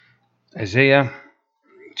Isaiah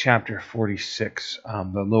chapter 46.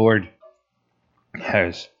 The Lord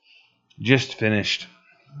has just finished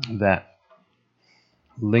that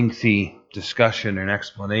lengthy discussion and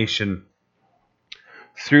explanation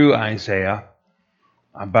through Isaiah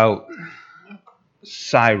about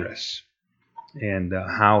Cyrus and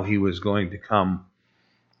how he was going to come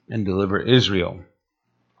and deliver Israel.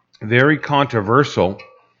 Very controversial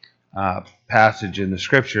passage in the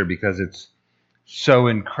scripture because it's so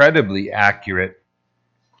incredibly accurate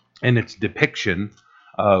in its depiction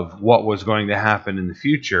of what was going to happen in the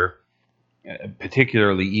future,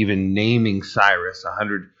 particularly even naming Cyrus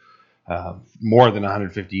more than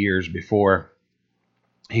 150 years before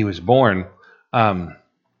he was born.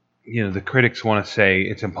 The critics want to say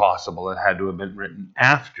it's impossible. It had to have been written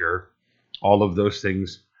after all of those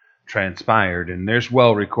things transpired. And there's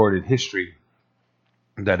well recorded history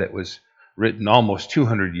that it was written almost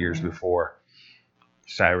 200 years before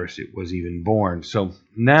Cyrus was even born. So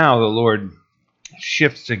now the Lord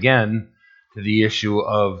shifts again to the issue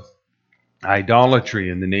of idolatry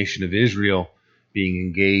and the nation of Israel being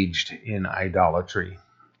engaged in idolatry.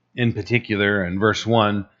 In particular, in verse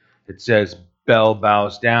 1, it says, Bel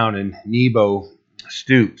bows down and Nebo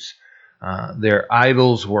stoops. Their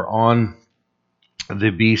idols were on the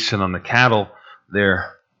beasts and on the cattle.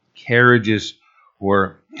 Their carriages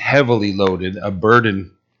were heavily loaded, a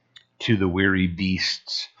burden to the weary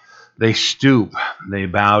beasts. They stoop, they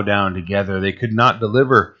bow down together. They could not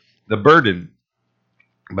deliver the burden,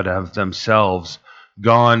 but have themselves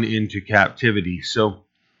gone into captivity. So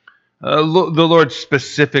the Lord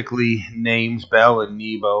specifically names Bel and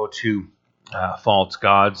Nebo, two false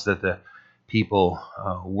gods that the people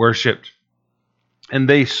worshipped. And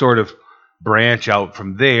they sort of branch out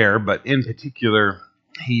from there, but in particular,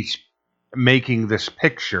 he's making this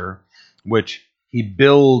picture, which he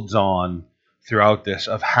builds on throughout this,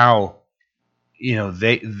 of how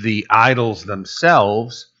the idols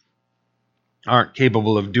themselves aren't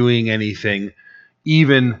capable of doing anything,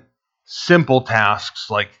 even simple tasks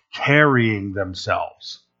like carrying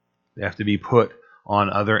themselves. They have to be put on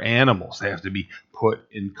other animals. They have to be put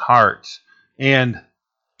in carts. And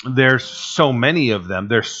there's so many of them.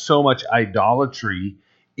 There's so much idolatry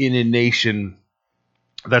in a nation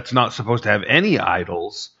that's not supposed to have any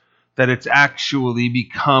idols that it's actually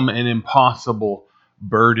become an impossible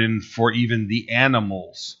burden for even the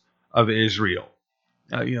animals of Israel.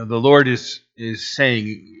 The Lord is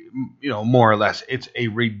saying, more or less, it's a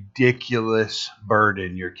ridiculous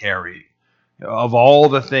burden you're carrying. Of all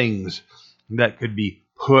the things that could be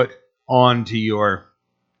put onto your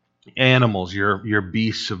animals, your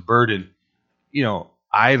beasts of burden,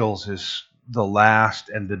 idols is the last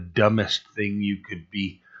and the dumbest thing you could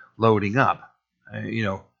be loading up.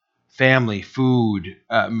 Family, food,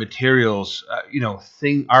 materials,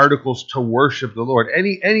 articles to worship the Lord.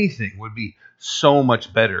 Anything would be so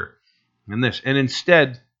much better than this. And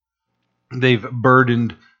instead, they've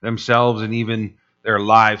burdened themselves and even their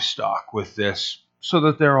livestock with this, so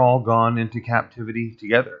that they're all gone into captivity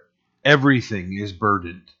together. Everything is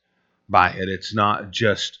burdened by it. It's not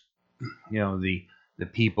just the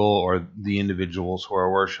people or the individuals who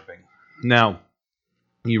are worshiping. Now,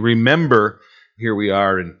 you remember, here we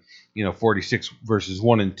are in 46 verses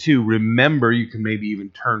 1 and 2. Remember, you can maybe even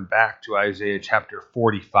turn back to Isaiah chapter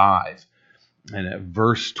 45. And at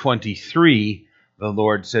verse 23, the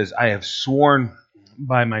Lord says, I have sworn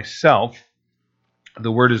by myself,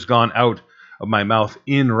 the word has gone out of my mouth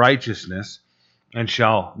in righteousness, and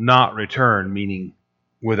shall not return, meaning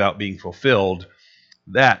without being fulfilled,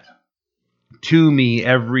 that to me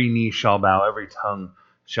every knee shall bow, every tongue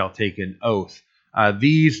shall take an oath.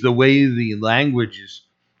 The way the language is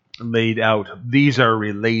laid out, these are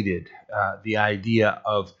related. The idea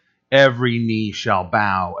of every knee shall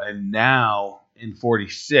bow. And now in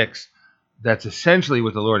 46, that's essentially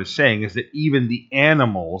what the Lord is saying, is that even the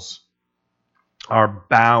animals are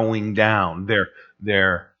bowing down.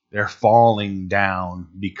 They're falling down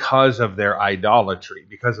because of their idolatry,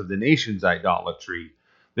 because of the nation's idolatry.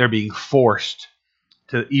 They're being forced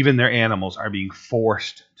to, even their animals are being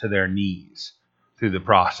forced to their knees through the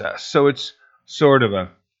process. So it's sort of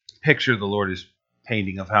a picture the Lord is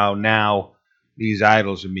painting of how now these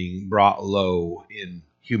idols are being brought low in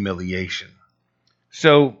humiliation.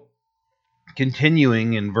 So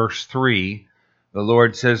continuing in verse 3, the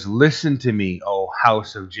Lord says, listen to me, O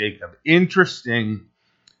house of Jacob. Interesting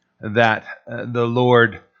that the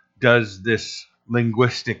Lord does this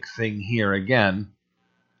linguistic thing here again.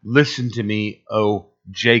 Listen to me, O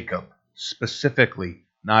Jacob, specifically,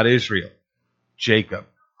 not Israel. Jacob.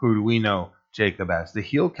 Who do we know Jacob as? The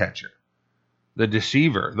heel catcher. the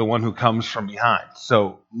deceiver, the one who comes from behind.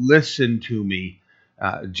 So listen to me,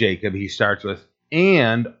 Jacob, he starts with,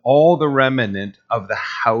 and all the remnant of the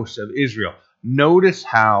house of Israel. Notice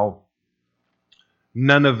how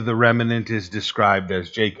none of the remnant is described as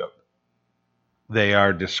Jacob. They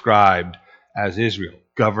are described as Israel,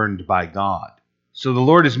 governed by God. So the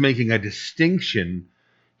Lord is making a distinction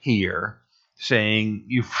here, saying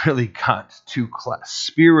you've really got two classes.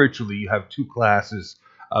 Spiritually, you have two classes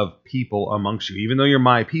of people amongst you. Even though you're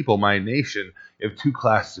my people, my nation, you have two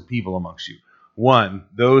classes of people amongst you. One,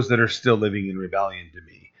 those that are still living in rebellion to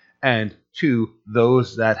me. And two,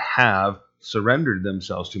 those that have surrendered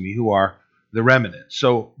themselves to me, who are the remnant.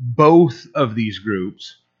 So both of these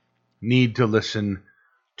groups need to listen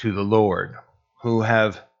to the Lord, who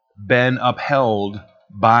have been upheld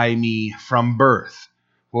by me from birth,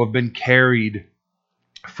 who have been carried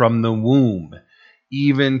from the womb,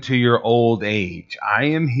 even to your old age. I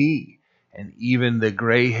am He, and even the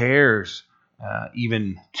gray hairs,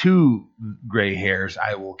 even 2 gray hairs,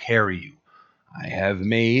 I will carry you. I have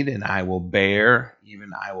made, and I will bear,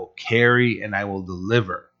 even I will carry, and I will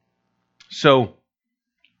deliver. So,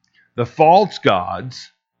 the false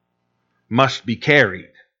gods must be carried.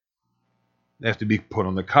 They have to be put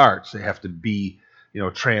on the carts. They have to be,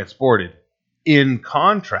 transported. In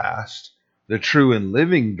contrast, the true and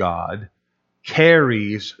living God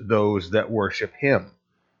carries those that worship Him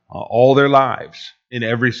all their lives in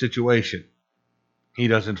every situation. He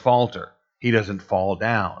doesn't falter. He doesn't fall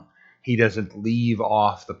down. He doesn't leave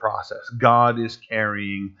off the process. God is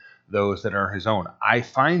carrying those that are His own. I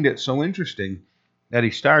find it so interesting that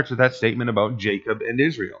He starts with that statement about Jacob and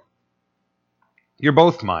Israel. You're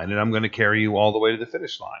both mine, and I'm going to carry you all the way to the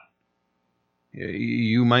finish line.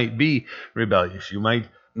 You might be rebellious. You might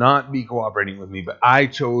not be cooperating with me, but I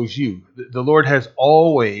chose you. The Lord has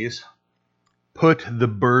always put the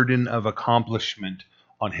burden of accomplishment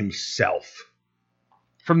on Himself.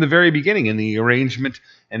 From the very beginning, in the arrangement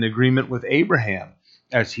and agreement with Abraham,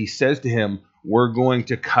 as He says to him, we're going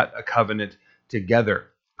to cut a covenant together.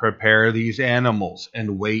 Prepare these animals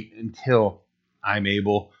and wait until I'm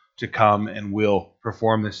able to come and will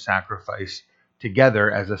perform this sacrifice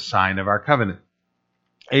together as a sign of our covenant.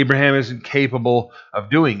 Abraham isn't capable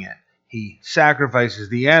of doing it. He sacrifices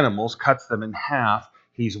the animals, cuts them in half.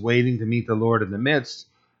 He's waiting to meet the Lord in the midst.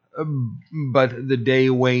 But the day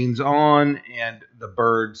wanes on, and the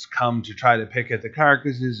birds come to try to pick at the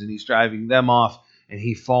carcasses, and he's driving them off, and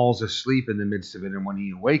he falls asleep in the midst of it. And when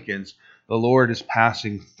he awakens, the Lord is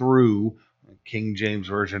passing through, King James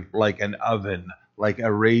Version, like an oven, like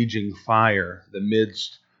a raging fire, the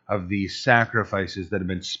midst of these sacrifices that have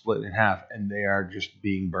been split in half, and they are just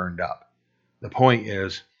being burned up. The point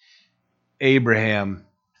is, Abraham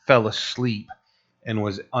fell asleep and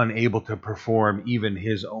was unable to perform even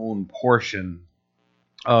his own portion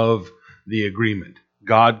of the agreement.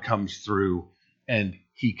 God comes through and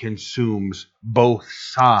He consumes both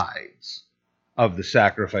sides of the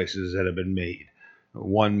sacrifices that have been made.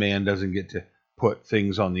 One man doesn't get to put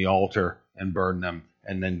things on the altar and burn them,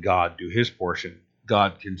 and then God do His portion.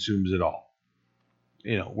 God consumes it all.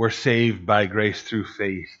 We're saved by grace through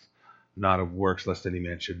faith, not of works, lest any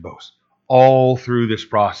man should boast. All through this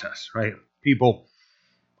process, right? People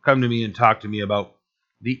come to me and talk to me about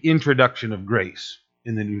the introduction of grace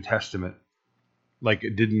in the New Testament, like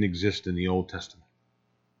it didn't exist in the Old Testament.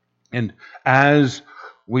 And as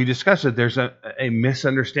we discuss it, there's a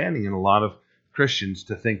misunderstanding in a lot of Christians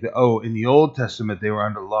to think that, in the Old Testament they were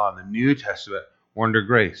under law, in the New Testament we're under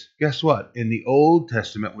grace. Guess what? In the Old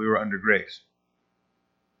Testament we were under grace.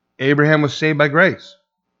 Abraham was saved by grace.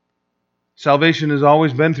 Salvation has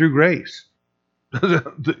always been through grace.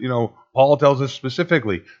 Paul tells us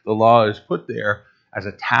specifically the law is put there as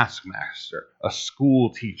a taskmaster, a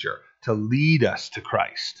school teacher, to lead us to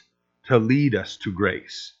Christ, to lead us to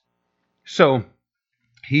grace. So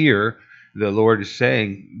here the Lord is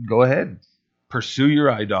saying, go ahead, pursue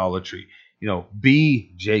your idolatry.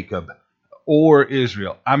 Be Jacob or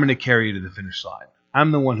Israel. I'm going to carry you to the finish line.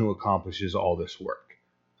 I'm the one who accomplishes all this work.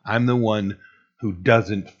 I'm the one who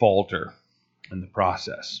doesn't falter in the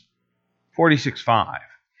process. 46:5.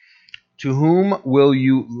 To whom will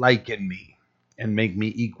you liken me and make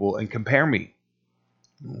me equal and compare me,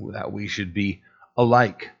 that we should be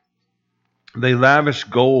alike? They lavish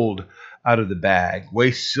gold out of the bag,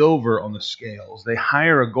 weigh silver on the scales. They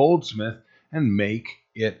hire a goldsmith and make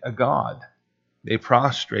it a god. They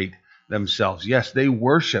prostrate themselves. Yes, they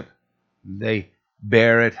worship. They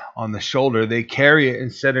bear it on the shoulder. They carry it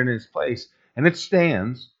and set it in its place. And it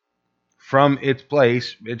stands from its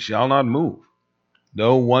place. It shall not move.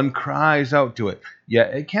 Though one cries out to it,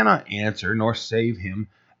 yet it cannot answer nor save him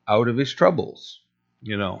out of his troubles.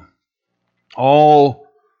 You know, all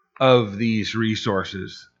of these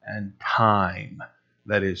resources and time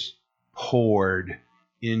that is poured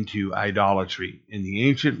into idolatry in the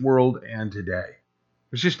ancient world and today.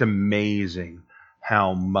 It's just amazing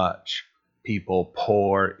how much people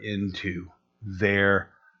pour into their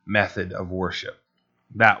method of worship,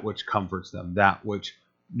 that which comforts them, that which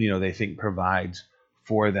they think provides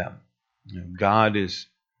for them. God is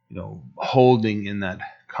holding in that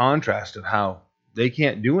contrast of how they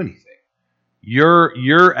can't do anything.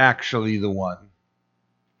 You're actually the one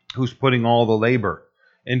who's putting all the labor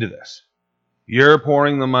into this. You're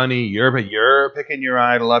pouring the money, you're picking your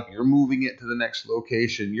idol up, you're moving it to the next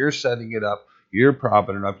location, you're setting it up, you're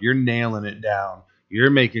propping it up, you're nailing it down,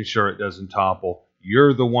 you're making sure it doesn't topple.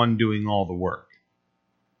 You're the one doing all the work.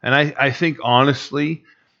 And I think honestly,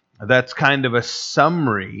 that's kind of a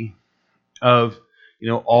summary of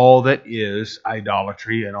all that is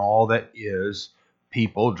idolatry and all that is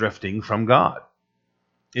people drifting from God.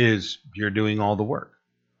 Is you're doing all the work.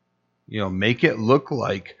 Make it look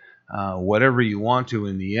like whatever you want to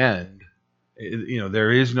in the end.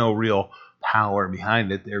 There is no real power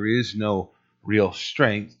behind it. There is no real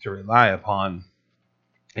strength to rely upon.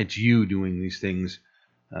 It's you doing these things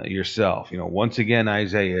yourself. Once again,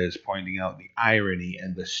 Isaiah is pointing out the irony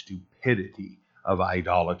and the stupidity of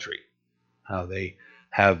idolatry, how they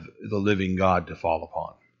have the living God to fall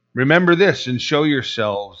upon. Remember this and show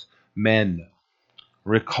yourselves men.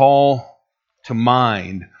 Recall to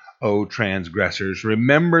mind, O transgressors.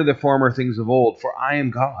 Remember the former things of old, for I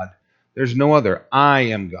am God. There's no other. I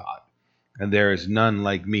am God, and there is none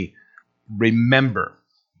like me. Remember,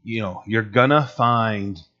 you're gonna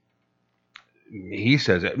find, he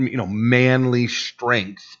says it, manly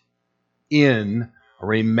strength in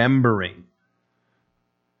remembering.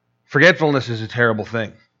 Forgetfulness is a terrible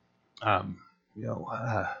thing.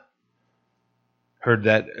 Heard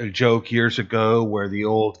that joke years ago where the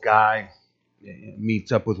old guy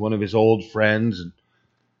meets up with one of his old friends and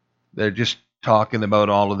they're just talking about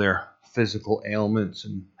all of their physical ailments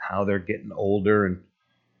and how they're getting older. And,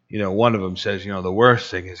 one of them says, the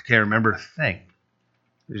worst thing is I can't remember a thing.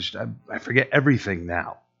 I forget everything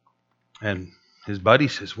now. And his buddy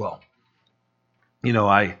says, well,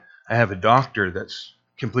 I have a doctor that's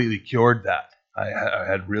completely cured that. I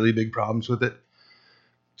had really big problems with it.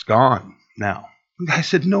 It's gone now. The guy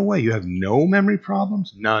said, no way, you have no memory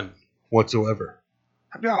problems? None whatsoever.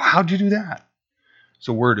 How'd you do that? It's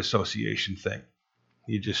a word association thing.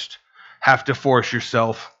 You just have to force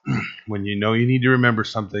yourself when you need to remember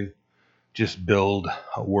something, just build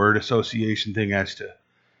a word association thing as to,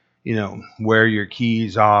 where your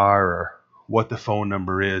keys are or what the phone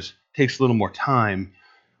number is. It takes a little more time,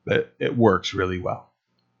 but it works really well.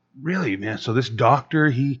 Really, man. So this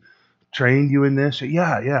doctor, he trained you in this?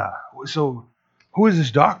 Yeah. So who is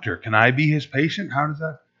this doctor? Can I be his patient? How does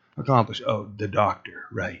that accomplish? Oh, the doctor,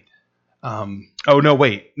 right. Oh no,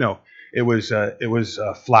 wait, no. It was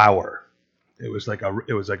a flower. It was like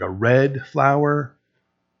a red flower,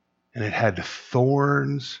 and it had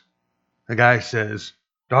thorns. The guy says,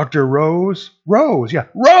 Dr. Rose? Rose, yeah.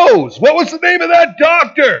 Rose! What was the name of that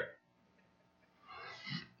doctor?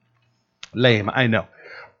 Lame, I know.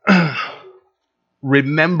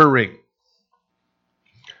 Remembering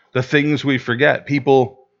the things we forget.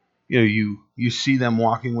 People, you see them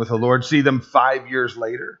walking with the Lord, see them 5 years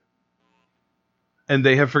later, and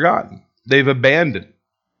they have forgotten. They've abandoned.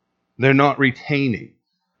 They're not retaining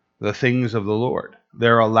the things of the Lord.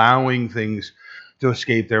 They're allowing things to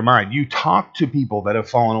escape their mind. You talk to people that have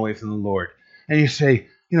fallen away from the Lord, and you say,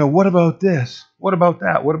 what about this? What about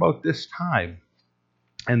that? What about this time?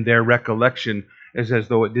 And their recollection is as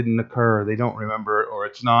though it didn't occur. They don't remember it, or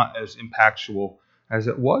it's not as impactful as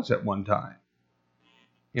it was at one time.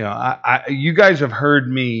 You guys have heard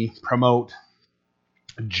me promote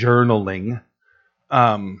journaling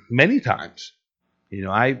many times.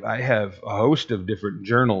 I have a host of different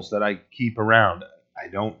journals that I keep around. I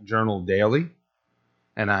don't journal daily,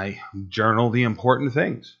 and I journal the important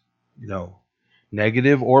things,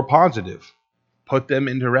 negative or positive. Put them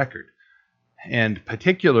into record, and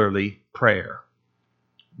particularly prayer.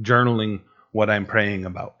 Journaling what I'm praying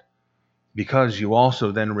about, because you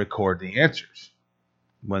also then record the answers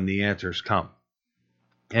when the answers come.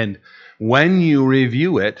 And when you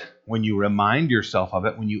review it, when you remind yourself of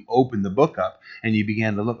it, when you open the book up and you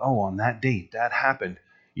begin to look, on that date, that happened.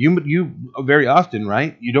 You very often,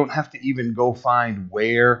 right? You don't have to even go find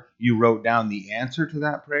where you wrote down the answer to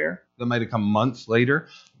that prayer. That might have come months later.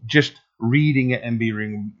 Just reading it and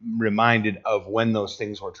being reminded of when those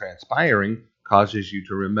things were transpiring causes you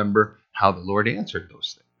to remember how the Lord answered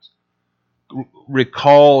those things.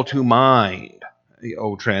 recall to mind,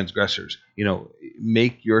 O transgressors.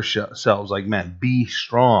 Make yourselves like men. Be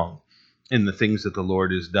strong in the things that the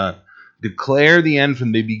Lord has done. Declare the end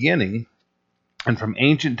from the beginning, and from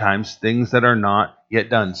ancient times things that are not yet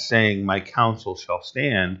done, saying, my counsel shall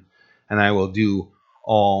stand, and I will do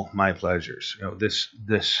all my pleasures.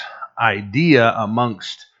 This idea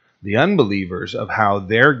amongst the unbelievers of how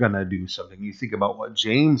they're going to do something. You think about what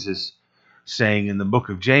James is saying in the book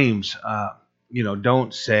of James.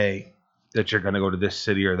 Don't say that you're going to go to this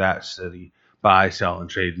city or that city, buy, sell, and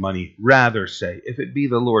trade money. Rather say, if it be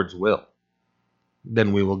the Lord's will,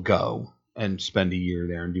 then we will go and spend a year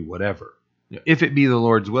there and do whatever. If it be the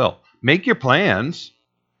Lord's will, make your plans,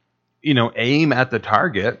 aim at the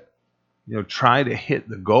target, try to hit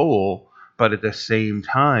the goal, but at the same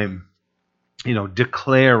time,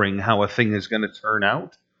 declaring how a thing is going to turn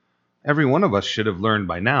out. Every one of us should have learned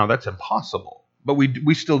by now that's impossible, but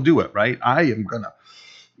we still do it, right? I am going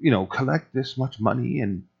to, collect this much money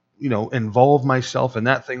and, involve myself in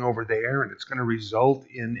that thing over there, and it's going to result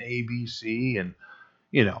in ABC, and,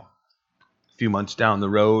 a few months down the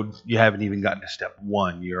road, you haven't even gotten to step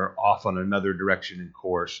one. You're off on another direction and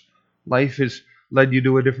course. Life has led you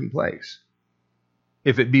to a different place.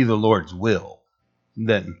 If it be the Lord's will,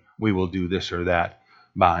 then we will do this or that,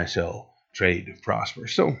 buy, sell, trade, prosper.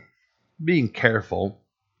 So being careful,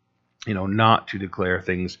 not to declare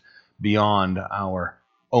things beyond our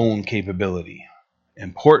own capability.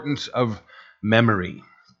 Importance of memory.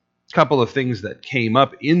 A couple of things that came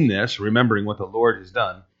up in this, remembering what the Lord has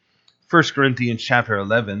done. 1 Corinthians chapter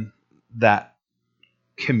 11, that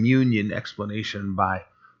communion explanation by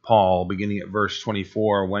Paul, beginning at verse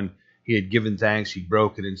 24, when he had given thanks, he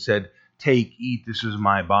broke it and said, take, eat, this is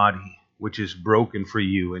my body, which is broken for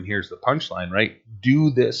you. And here's the punchline, right? Do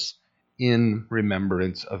this in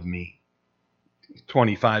remembrance of me.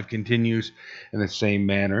 25 continues in the same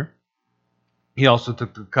manner. He also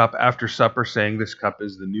took the cup after supper, saying, this cup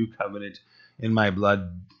is the new covenant in my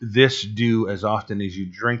blood. This do as often as you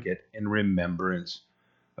drink it in remembrance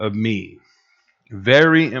of me.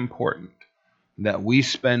 Very important that we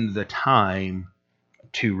spend the time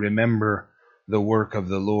to remember the work of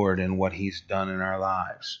the Lord and what he's done in our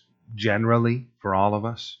lives. Generally, for all of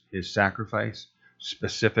us, his sacrifice,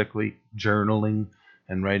 specifically journaling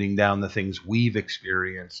and writing down the things we've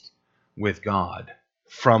experienced with God.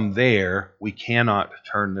 From there, we cannot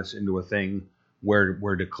turn this into a thing where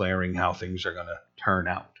we're declaring how things are going to turn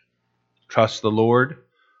out. Trust the Lord,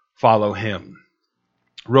 follow him.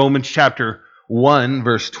 Romans chapter 1,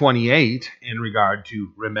 verse 28, in regard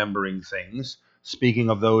to remembering things, speaking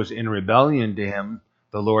of those in rebellion to him,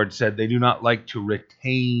 the Lord said they do not like to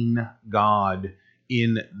retain God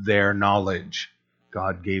in their knowledge.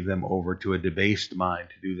 God gave them over to a debased mind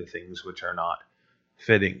to do the things which are not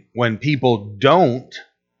fitting. When people don't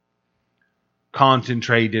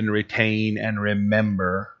concentrate and retain and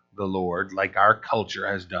remember the Lord, like our culture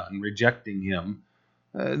has done, rejecting him,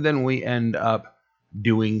 then we end up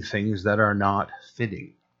doing things that are not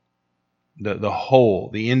fitting.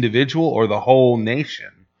 The individual or the whole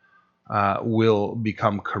nation will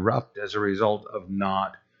become corrupt as a result of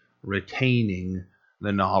not retaining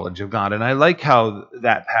the knowledge of God. And I like how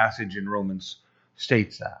that passage in Romans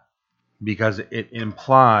states that, because it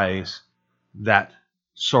implies that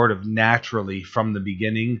sort of naturally from the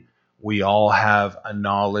beginning, we all have a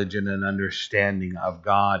knowledge and an understanding of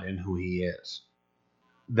God and who he is.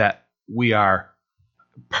 That we are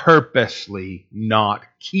purposely not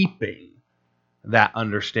keeping that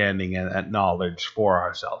understanding and that knowledge for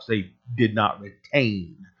ourselves. They did not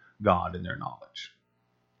retain God in their knowledge.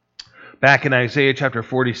 Back in Isaiah chapter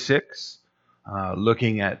 46,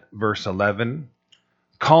 looking at verse 11,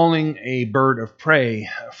 calling a bird of prey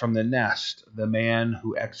from the nest, the man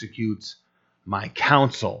who executes my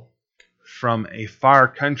counsel from a far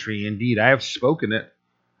country. Indeed, I have spoken it.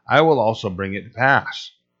 I will also bring it to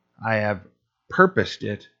pass. I have purposed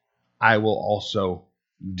it. I will also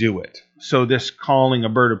do it. So this calling a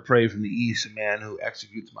bird of prey from the east, a man who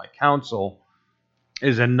executes my counsel,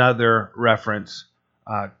 is another reference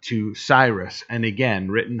to Cyrus. And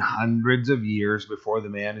again, written hundreds of years before the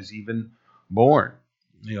man is even born.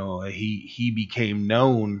 He became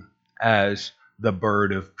known as the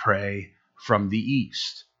bird of prey from the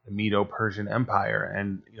east, the Medo-Persian Empire.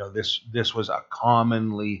 And this was a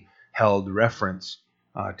commonly held reference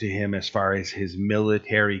to him as far as his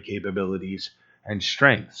military capabilities and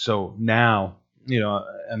strength. So now,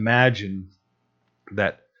 imagine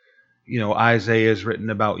that, Isaiah is written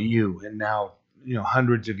about you, and now,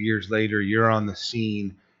 hundreds of years later, you're on the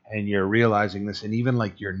scene and you're realizing this, and even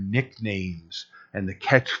like your nicknames and the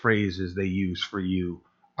catchphrases they use for you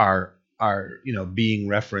are are being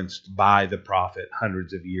referenced by the prophet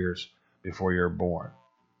hundreds of years before you're born.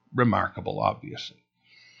 Remarkable, obviously.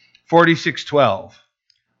 46:12.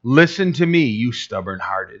 Listen to me, you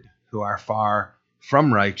stubborn-hearted, who are far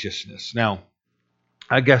from righteousness. Now,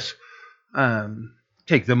 I guess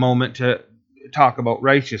take the moment to talk about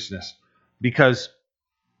righteousness, because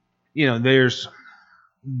there's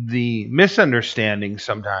the misunderstanding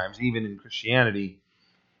sometimes, even in Christianity,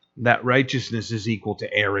 that righteousness is equal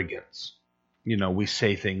to arrogance. We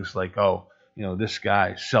say things like, "Oh, this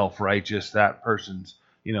guy's self-righteous. That person's,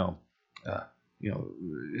 uh,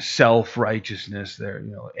 self-righteousness. They're,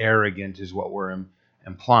 arrogant," is what we're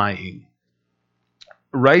implying.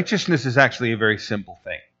 Righteousness is actually a very simple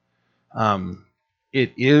thing.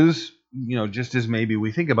 It is, just as maybe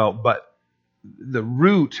we think about, but the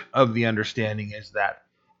root of the understanding is that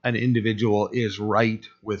an individual is right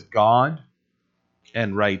with God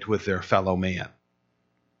and right with their fellow man.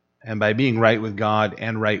 And by being right with God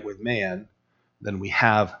and right with man, then we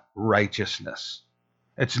have righteousness.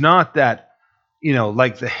 It's not that,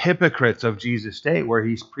 like the hypocrites of Jesus' day, where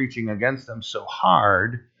he's preaching against them so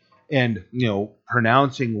hard and,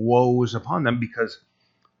 pronouncing woes upon them because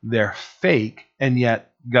they're fake and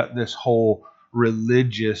yet got this whole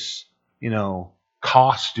religious,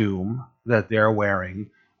 costume that they're wearing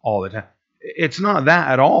all the time. It's not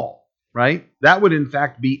that at all, right? That would in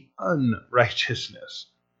fact be unrighteousness.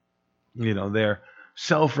 Their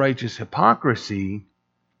self-righteous hypocrisy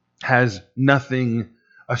has nothing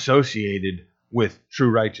associated with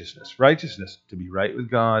true righteousness. Righteousness, to be right with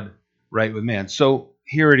God, right with man. So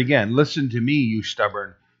hear it again. Listen to me, you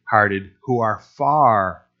stubborn-hearted, who are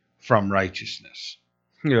far from righteousness.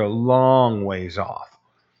 Long ways off.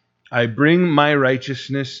 I bring my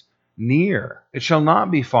righteousness near. It shall not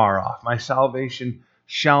be far off. My salvation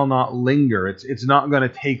shall not linger. It's not going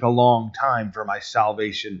to take a long time for my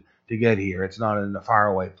salvation to get here. It's not in a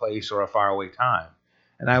faraway place or a faraway time.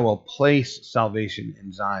 And I will place salvation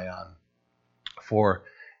in Zion for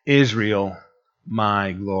Israel,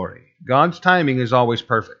 my glory. God's timing is always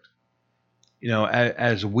perfect.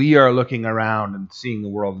 As we are looking around and seeing the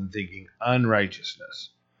world and thinking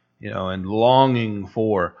unrighteousness, and longing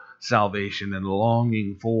for salvation and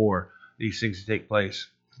longing for these things to take place,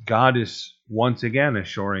 God is once again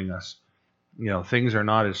assuring us, things are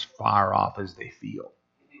not as far off as they feel.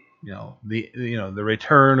 The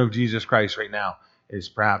return of Jesus Christ right now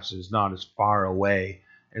is not as far away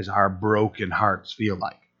as our broken hearts feel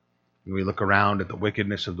like. And we look around at the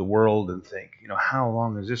wickedness of the world and think, how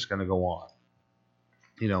long is this going to go on?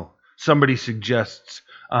 Somebody suggests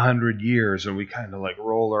 100 years, and we kind of like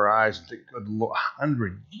roll our eyes and think, good Lord,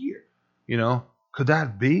 100 years? Could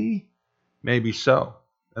that be? Maybe so.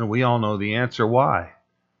 And we all know the answer why.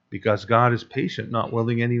 Because God is patient, not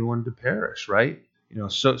willing anyone to perish, right?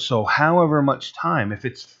 So however much time, if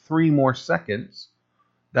it's 3 more seconds,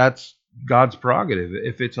 that's God's prerogative.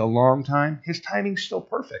 If it's a long time, his timing's still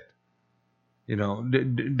perfect.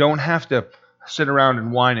 Don't have to sit around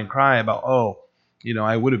and whine and cry about,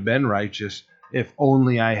 I would have been righteous if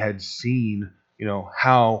only I had seen,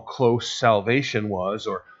 how close salvation was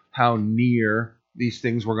or how near these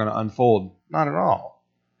things were going to unfold. Not at all.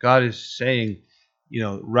 God is saying,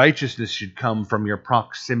 righteousness should come from your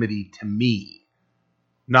proximity to me,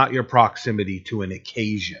 not your proximity to an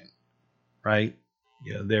occasion, right?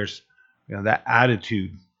 There's that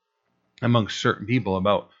attitude amongst certain people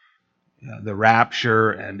about the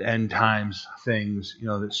rapture and end times things,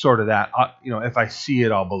 that's sort of that, if I see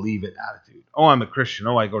it, I'll believe it attitude. Oh, I'm a Christian.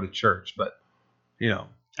 Oh, I go to church, but,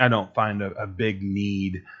 I don't find a big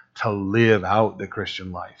need to live out the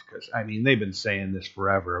Christian life because, they've been saying this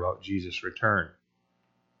forever about Jesus' return.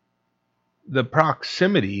 The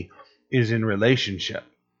proximity is in relationship.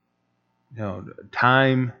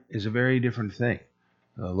 Time is a very different thing.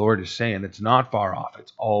 The Lord is saying it's not far off.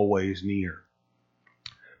 It's always near.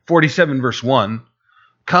 47 verse 1,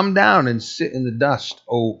 come down and sit in the dust,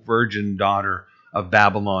 O virgin daughter of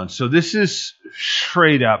Babylon. So this is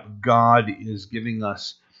straight up, God is giving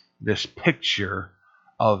us this picture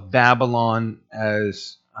of Babylon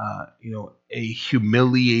as, a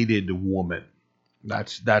humiliated woman.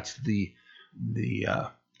 That's the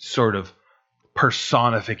sort of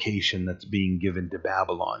personification that's being given to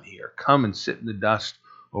Babylon here. Come and sit in the dust,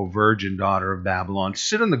 O virgin daughter of Babylon.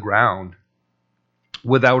 Sit on the ground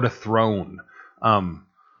without a throne.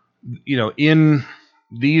 In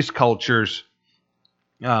these cultures,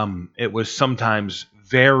 it was sometimes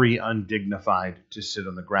very undignified to sit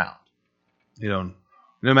on the ground.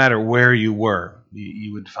 No matter where you were,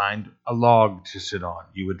 you would find a log to sit on.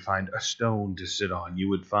 You would find a stone to sit on. You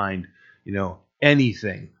would find,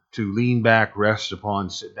 anything to lean back, rest upon,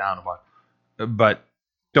 sit down upon. but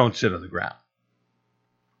don't sit on the ground.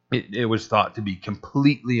 It was thought to be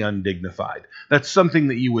completely undignified. That's something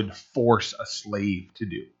that you would force a slave to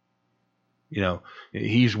do. You know,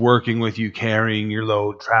 he's working with you, carrying your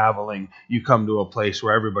load, traveling. You come to a place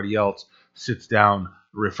where everybody else sits down,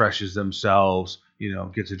 refreshes themselves,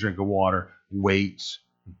 gets a drink of water, waits,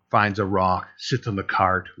 finds a rock, sits on the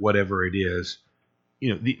cart, whatever it is.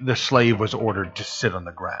 The slave was ordered to sit on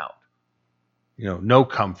the ground. No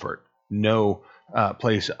comfort, no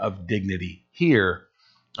place of dignity. Here,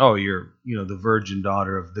 you're, the virgin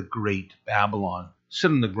daughter of the great Babylon.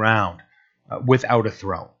 Sit on the ground without a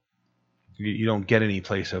throne. You don't get any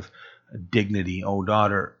place of dignity, O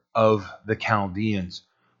daughter of the Chaldeans.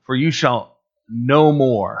 For you shall no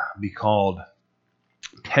more be called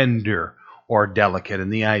tender or delicate.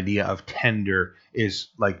 And the idea of tender is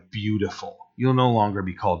like beautiful. You'll no longer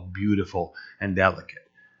be called beautiful and delicate.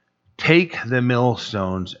 Take the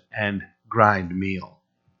millstones and grind meal.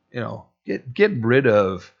 Get rid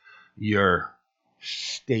of your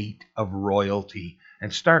state of royalty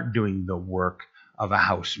and start doing the work of a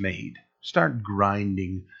housemaid. Start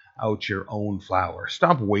grinding out your own flour.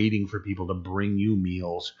 Stop waiting for people to bring you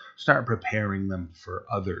meals. Start preparing them for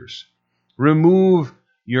others. Remove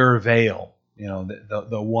your veil,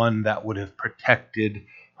 the one that would have protected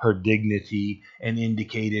her dignity and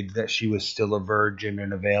indicated that she was still a virgin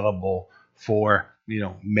and available for,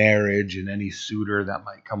 marriage and any suitor that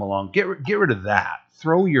might come along. Get rid of that.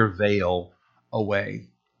 Throw your veil away.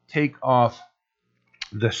 Take off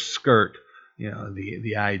the skirt,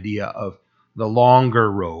 the idea of the longer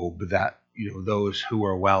robe that, those who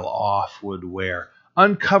are well off would wear.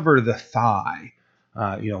 Uncover the thigh.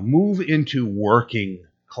 Move into working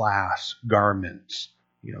class garments.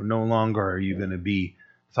 No longer are you going to be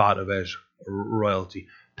thought of as royalty.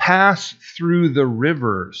 Pass through the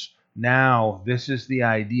rivers. Now, this is the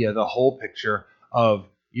idea, the whole picture of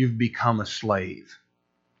you've become a slave.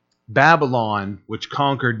 Babylon, which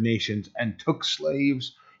conquered nations and took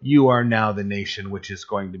slaves, you are now the nation which is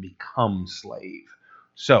going to become slave.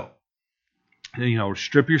 So,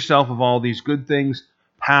 strip yourself of all these good things,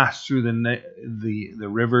 pass through the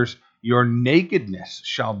rivers. Your nakedness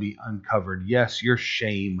shall be uncovered. Yes, your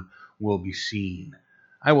shame will be seen.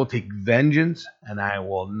 I will take vengeance, and I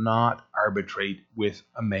will not arbitrate with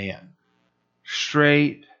a man.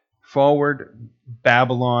 Straight forward,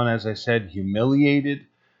 Babylon, as I said, humiliated,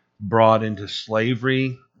 brought into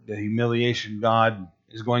slavery. The humiliation God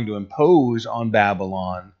is going to impose on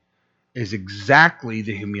Babylon is exactly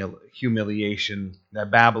the humiliation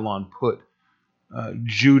that Babylon put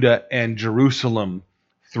Judah and Jerusalem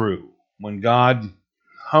through. When God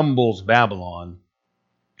humbles Babylon,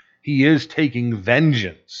 he is taking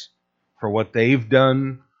vengeance for what they've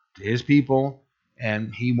done to his people,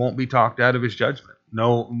 and he won't be talked out of his judgment.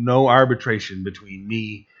 No arbitration between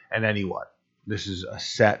me and anyone. This is a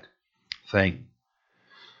set thing.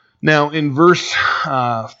 Now, in verse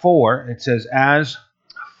 4, it says, "As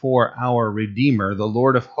for our Redeemer, the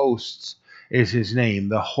Lord of hosts is his name,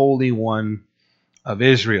 the Holy One of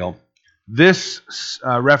Israel." This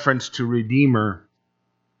reference to Redeemer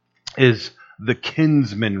is the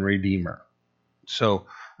kinsman Redeemer. So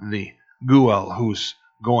the Goel, who's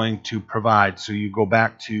going to provide. So you go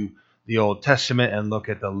back to the Old Testament and look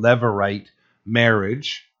at the Levirate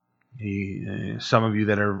marriage. Some of you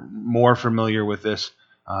that are more familiar with this,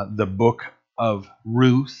 the book of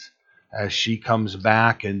Ruth, as she comes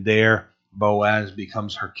back, and there Boaz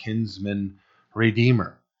becomes her kinsman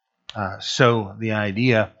redeemer. So the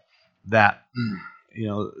idea that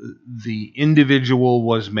the individual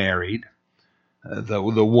was married, the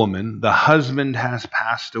woman, the husband has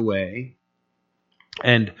passed away,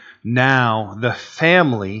 and now the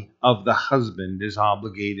family of the husband is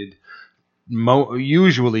obligated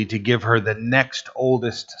usually to give her the next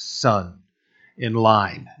oldest son in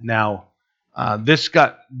line. Now, this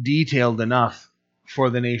got detailed enough for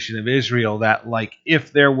the nation of Israel that, like,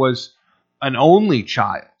 if there was an only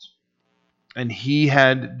child and he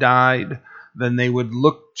had died, then they would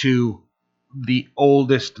look to the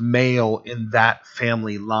oldest male in that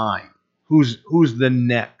family line. Who's the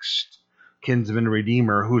next kinsman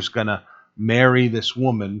redeemer who's going to marry this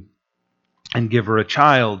woman and give her a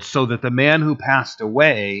child, so that the man who passed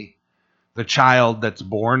away, the child that's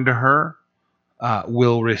born to her,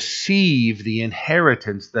 will receive the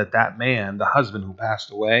inheritance that man, the husband who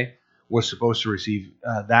passed away, was supposed to receive.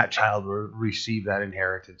 That child will receive that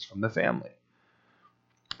inheritance from the family.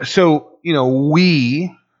 So,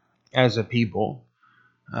 we as a people,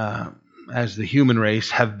 as the human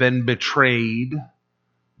race, have been betrayed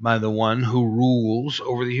by the one who rules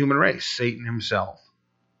over the human race, Satan himself.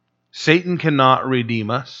 Satan cannot redeem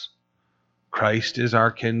us. Christ is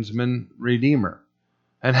our kinsman redeemer.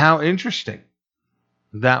 And how interesting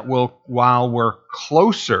that while we're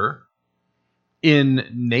closer in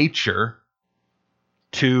nature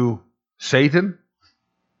to Satan,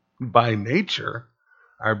 by nature,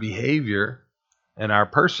 our behavior and our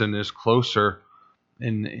person is closer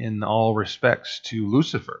in all respects to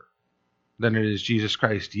Lucifer than it is Jesus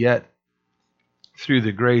Christ. Yet, through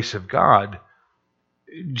the grace of God,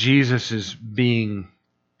 Jesus is being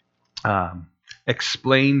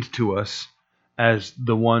explained to us as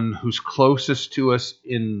the one who's closest to us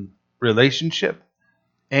in relationship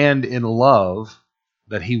and in love,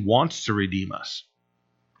 that he wants to redeem us,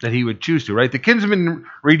 that he would choose to, right? The kinsman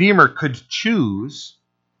redeemer could choose,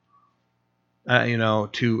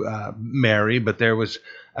 to marry, but there was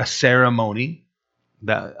a ceremony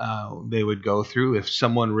that they would go through. If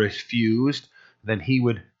someone refused, then he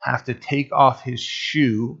would have to take off his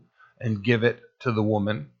shoe and give it to the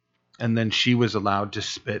woman, and then she was allowed to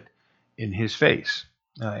spit in his face.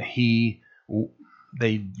 They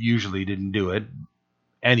usually didn't do it,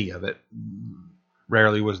 any of it.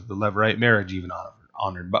 Rarely was the Levirate marriage even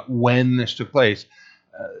honored. But when this took place,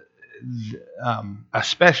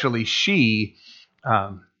 especially she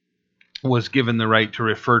was given the right to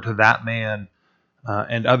refer to that man,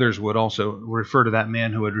 and others would also refer to that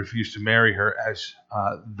man who had refused to marry her as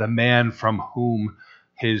the man from whom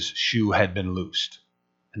his shoe had been loosed.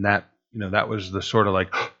 And that was the sort of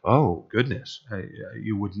like, oh goodness,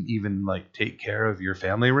 you wouldn't even like take care of your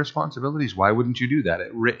family responsibilities. Why wouldn't you do that?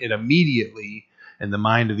 It immediately, in the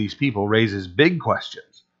mind of these people, raises big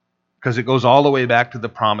questions, because it goes all the way back to the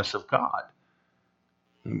promise of God.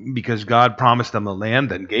 Because God promised them the land,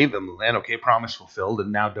 then gave them the land. Okay, promise fulfilled,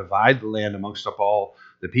 and now divide the land amongst up all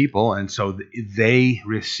the people. And so they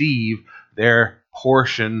receive their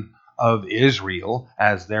portion of Israel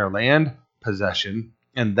as their land possession.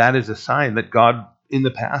 And that is a sign that God in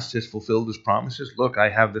the past has fulfilled his promises. Look, I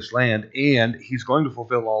have this land, and he's going to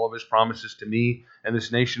fulfill all of his promises to me and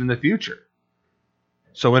this nation in the future.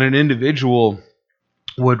 So when an individual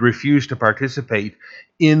would refuse to participate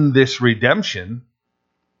in this redemption,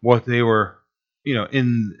 what they were,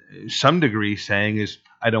 in some degree saying is,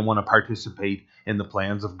 I don't want to participate in the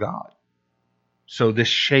plans of God. So this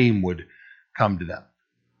shame would come to them.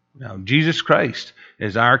 Now, Jesus Christ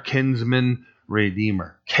is our kinsman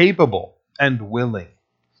redeemer, capable and willing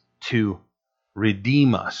to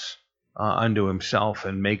redeem us unto himself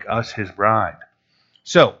and make us his bride.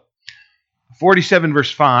 So, 47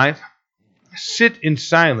 verse 5, sit in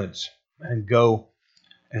silence and go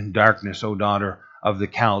in darkness, O daughter of the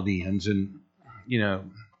Chaldeans. And,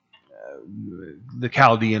 the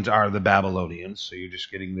Chaldeans are the Babylonians, so you're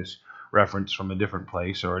just getting this reference from a different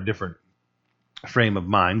place or a different frame of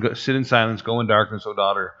mind. Sit in silence, go in darkness, O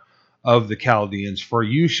daughter of the Chaldeans, for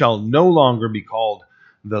you shall no longer be called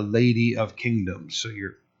the Lady of Kingdoms. So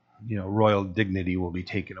your royal dignity will be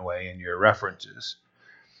taken away in your references.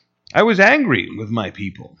 I was angry with my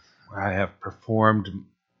people. I have profaned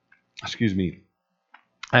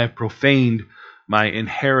my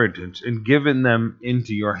inheritance and given them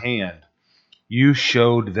into your hand. You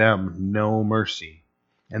showed them no mercy.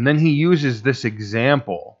 And then he uses this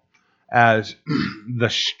example as the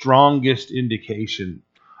strongest indication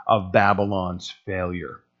of Babylon's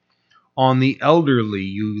failure. On the elderly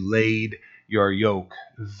you laid your yoke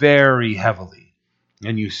very heavily,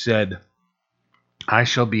 and you said, I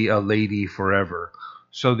shall be a lady forever,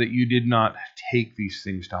 so that you did not take these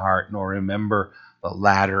things to heart, nor remember the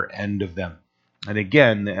latter end of them. And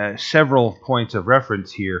again, several points of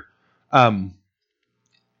reference here.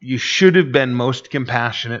 You should have been most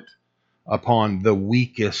compassionate upon the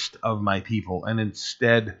weakest of my people, and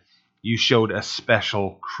instead you showed a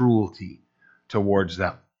special cruelty towards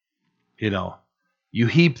them. You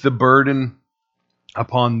heap the burden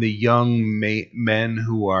upon the young men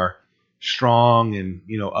who are strong and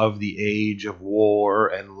of the age of war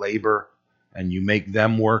and labor, and you make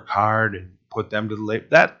them work hard and put them to the labor.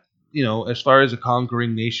 That, as far as a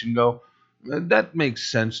conquering nation go, that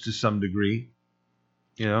makes sense to some degree.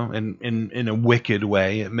 And in a wicked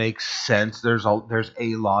way, it makes sense. There's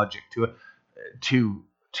a logic to it.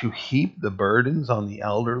 To heap the burdens on the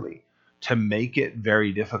elderly, to make it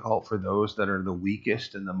very difficult for those that are the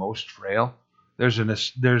weakest and the most frail. There's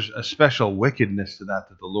a special wickedness to that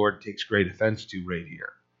the Lord takes great offense to right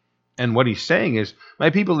here. And what he's saying is, my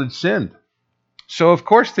people had sinned, so of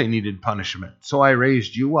course they needed punishment. So I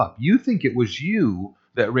raised you up. You think it was you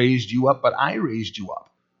that raised you up, but I raised you up.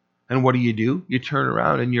 And what do? You turn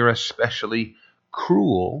around and you're especially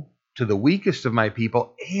cruel to the weakest of my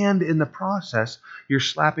people, and in the process, you're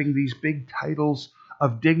slapping these big titles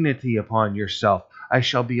of dignity upon yourself. I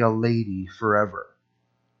shall be a lady forever.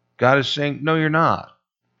 God is saying, no, you're not.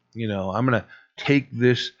 I'm going to take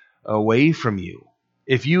this away from you.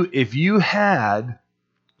 If you had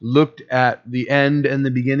looked at the end and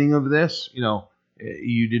the beginning of this,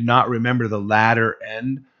 you did not remember the latter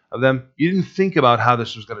end of them. You didn't think about how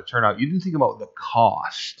this was going to turn out. You didn't think about the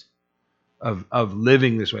cost of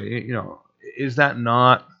living this way. Is that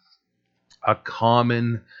not a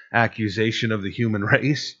common accusation of the human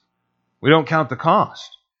race? We don't count the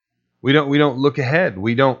cost. We don't look ahead.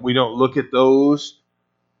 We don't look at those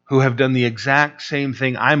who have done the exact same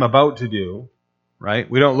thing I'm about to do, right?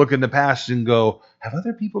 We don't look in the past and go, have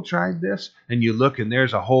other people tried this? And you look and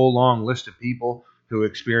there's a whole long list of people who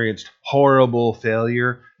experienced horrible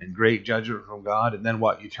failure and great judgment from God. And then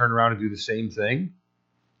what? You turn around and do the same thing?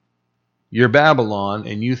 You're Babylon,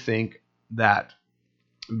 and you think that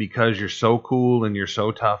because you're so cool and you're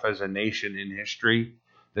so tough as a nation in history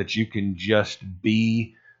that you can just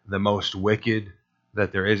be the most wicked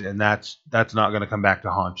that there is, and that's not going to come back to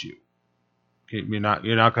haunt you. You're not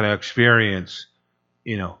going to experience,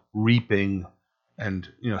 reaping and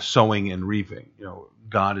sowing and reaping.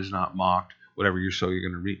 God is not mocked. Whatever you sow, you're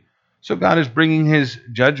going to reap. So God is bringing His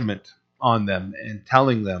judgment on them and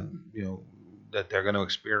telling them, that they're going to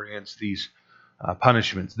experience these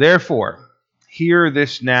punishments. Therefore, hear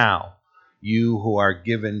this now, you who are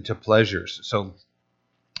given to pleasures. So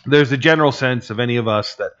there's a general sense of any of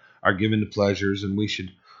us that are given to pleasures, and we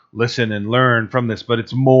should listen and learn from this, but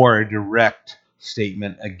it's more a direct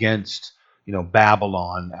statement against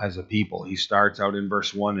Babylon as a people. He starts out in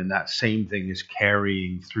verse 1, and that same thing is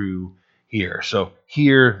carrying through here. So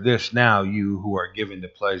hear this now, you who are given to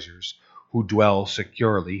pleasures, who dwell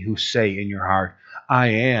securely, who say in your heart, I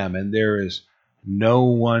am, and there is no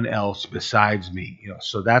one else besides me.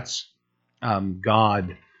 So that's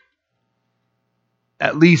God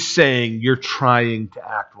at least saying, you're trying to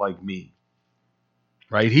act like me,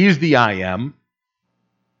 right? He's the I am,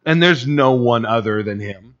 and there's no one other than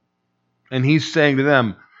Him. And He's saying to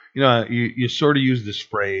them, you sort of use this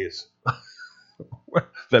phrase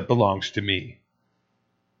that belongs to me.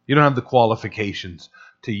 You don't have the qualifications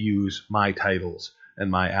to use my titles and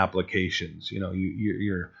my applications.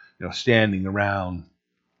 You're standing around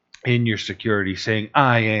in your security saying,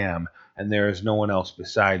 I am, and there is no one else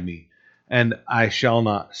beside me. And I shall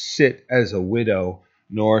not sit as a widow,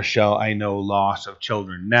 nor shall I know loss of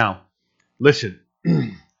children. Now, listen,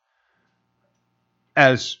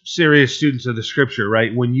 as serious students of the Scripture,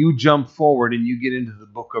 right, when you jump forward and you get into the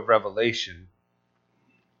book of Revelation,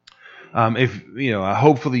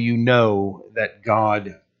 hopefully you know that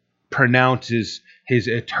God pronounces His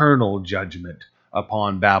eternal judgment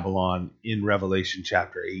upon Babylon in Revelation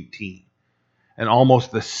chapter 18. And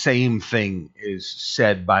almost the same thing is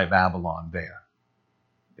said by Babylon there.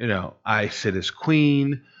 I sit as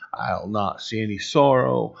queen. I'll not see any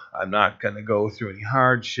sorrow. I'm not going to go through any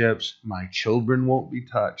hardships. My children won't be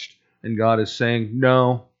touched. And God is saying,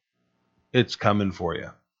 no, it's coming for you.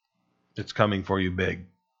 It's coming for you big.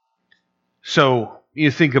 So you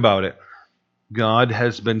think about it. God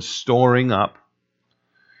has been storing up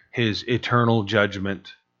His eternal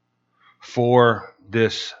judgment for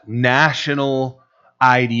this national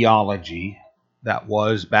ideology that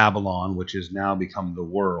was Babylon, which has now become the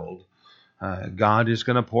world. God is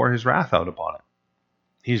going to pour His wrath out upon it.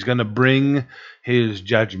 He's going to bring His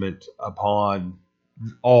judgment upon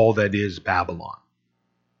all that is Babylon.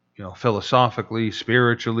 Philosophically,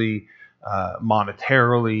 spiritually,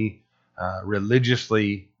 monetarily,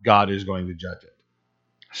 religiously, God is going to judge it.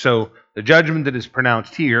 So the judgment that is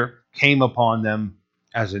pronounced here came upon them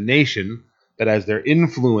as a nation, but as their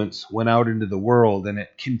influence went out into the world, and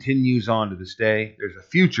it continues on to this day, there's a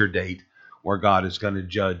future date where God is going to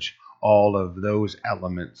judge all of those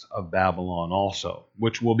elements of Babylon also,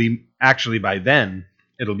 which will be, actually by then,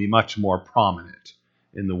 it'll be much more prominent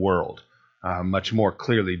in the world, much more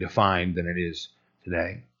clearly defined than it is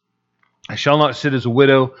today. I shall not sit as a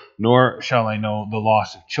widow, nor shall I know the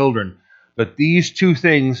loss of children. But these two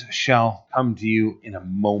things shall come to you in a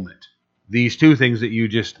moment. These two things that you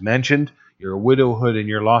just mentioned, your widowhood and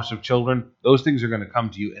your loss of children, those things are going to come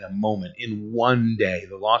to you in a moment, in one day.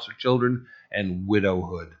 The loss of children and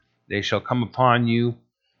widowhood. They shall come upon you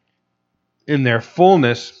in their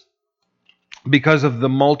fullness because of the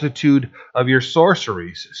multitude of your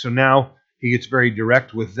sorceries. So now he gets very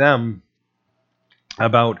direct with them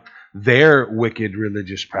about their wicked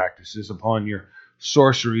religious practices, upon your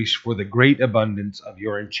sorceries, for the great abundance of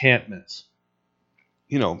your enchantments.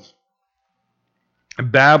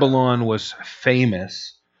 Babylon was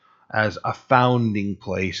famous as a founding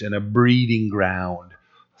place and a breeding ground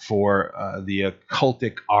for the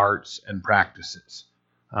occultic arts and practices.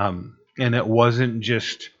 And it wasn't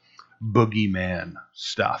just boogeyman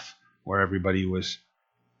stuff where everybody was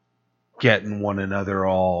getting one another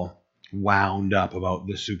all wound up about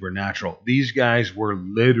the supernatural. These guys were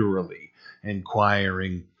literally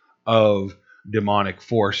inquiring of demonic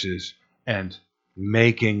forces and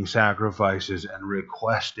making sacrifices and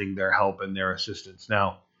requesting their help and their assistance.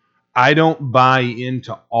 Now, I don't buy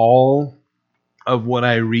into all of what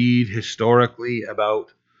I read historically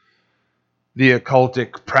about the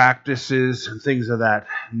occultic practices and things of that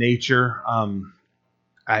nature.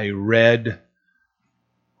 I read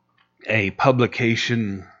a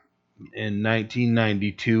publication in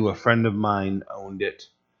 1992, a friend of mine owned it,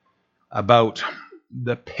 about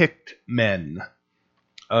the picked men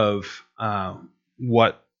of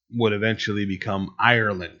what would eventually become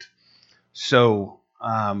Ireland. So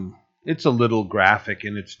it's a little graphic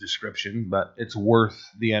in its description, but it's worth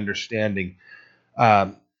the understanding.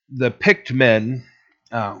 The picked men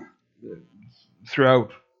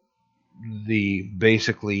throughout the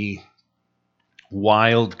basically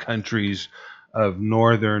wild countries of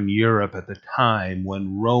northern Europe at the time,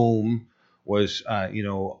 when Rome was,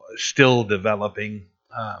 still developing,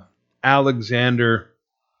 Alexander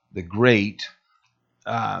the Great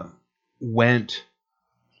went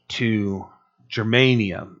to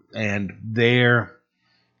Germania, and there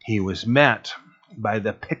he was met by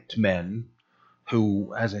the picked men,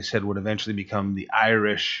 who, as I said, would eventually become the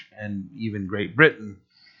Irish and even Great Britain.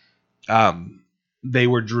 They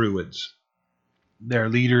were Druids. Their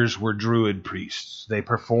leaders were Druid priests. They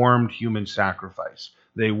performed human sacrifice.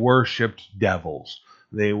 They worshipped devils.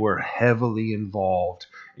 They were heavily involved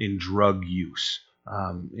in drug use,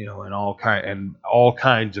 and all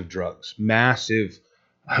kinds of drugs, massive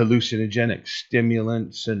hallucinogenic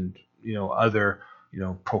stimulants, and other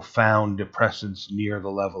profound depressants near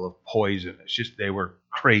the level of poison. It's just they were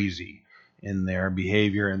crazy in their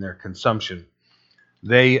behavior and their consumption.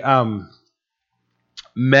 They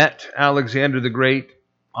met Alexander the Great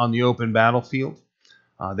on the open battlefield.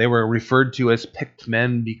 They were referred to as picked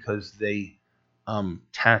men because they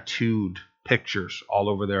tattooed pictures all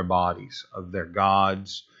over their bodies of their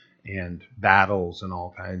gods and battles and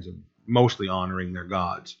all kinds of, mostly honoring their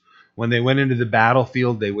gods. When they went into the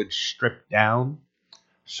battlefield, they would strip down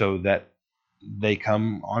so that they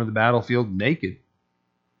come onto the battlefield naked.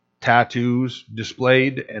 Tattoos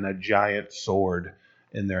displayed and a giant sword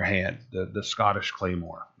in their hand, the Scottish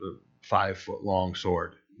claymore, the 5-foot long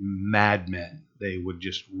sword. Madmen. They would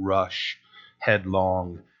just rush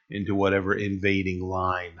headlong into whatever invading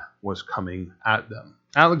line was coming at them.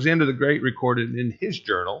 Alexander the Great recorded in his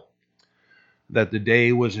journal that the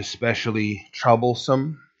day was especially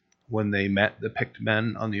troublesome when they met the picked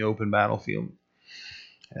men on the open battlefield,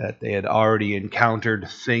 that they had already encountered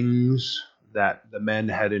things that the men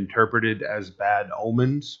had interpreted as bad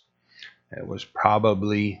omens. It was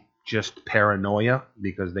probably just paranoia,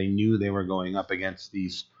 because they knew they were going up against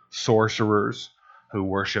these sorcerers who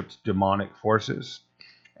worshipped demonic forces.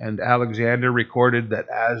 And Alexander recorded that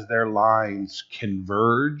as their lines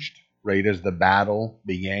converged, right as the battle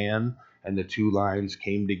began and the two lines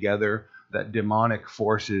came together, that demonic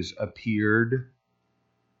forces appeared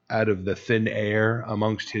out of the thin air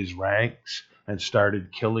amongst his ranks and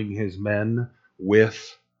started killing his men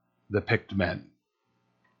with the picked men.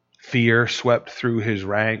 Fear swept through his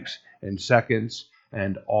ranks in seconds,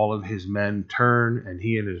 and all of his men turned, and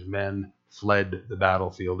he and his men fled the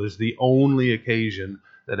battlefield. It is the only occasion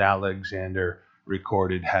that Alexander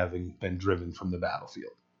recorded having been driven from the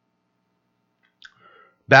battlefield.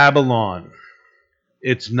 Babylon,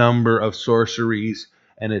 its number of sorceries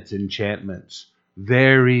and its enchantments,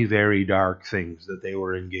 very, very dark things that they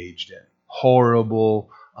were engaged in.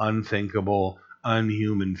 Horrible, unthinkable,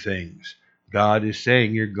 unhuman things. God is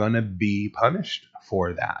saying you're going to be punished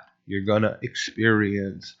for that. You're going to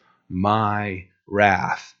experience my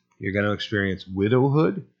wrath. You're going to experience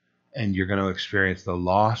widowhood, and you're going to experience the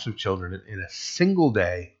loss of children in a single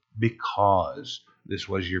day, because this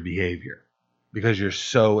was your behavior, because you're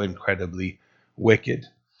so incredibly wicked.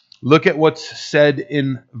 Look at what's said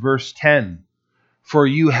in verse 10. For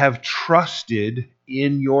you have trusted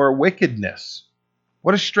in your wickedness.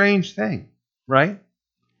 What a strange thing, right?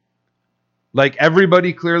 Like,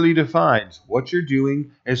 everybody clearly defines what you're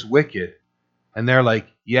doing is wicked. And they're like,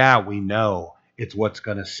 yeah, we know it's what's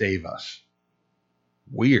going to save us.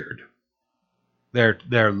 Weird.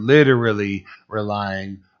 They're literally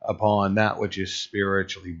relying upon that which is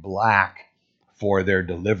spiritually black for their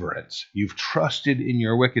deliverance. You've trusted in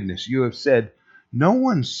your wickedness. You have said, no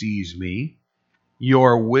one sees me.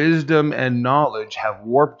 Your wisdom and knowledge have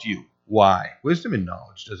warped you. Why? Wisdom and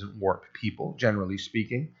knowledge doesn't warp people, generally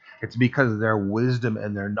speaking. It's because their wisdom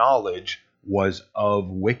and their knowledge was of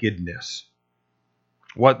wickedness.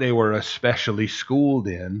 What they were especially schooled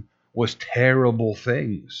in was terrible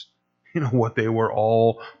things. What they were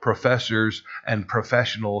all professors and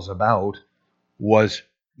professionals about was,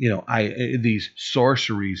 these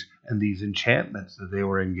sorceries and these enchantments that they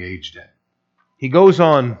were engaged in. He goes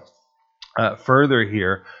on further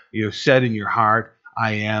here, said in your heart,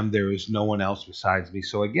 I am, there is no one else besides me.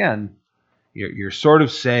 So again, you're sort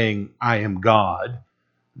of saying, I am God,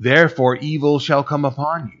 therefore evil shall come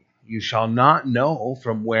upon you. You shall not know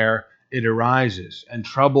from where it arises, and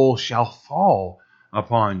trouble shall fall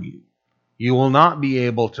upon you. You will not be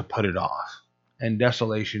able to put it off, and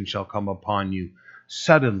desolation shall come upon you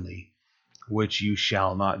suddenly, which you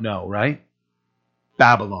shall not know, right?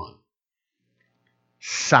 Babylon,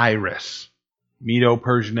 Cyrus,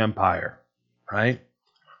 Medo-Persian Empire, right?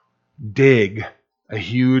 Dig a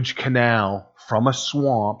huge canal from a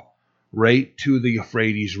swamp right to the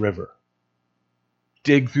Euphrates River.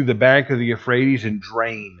 Dig through the bank of the Euphrates and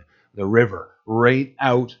drain the river right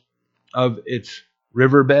out of its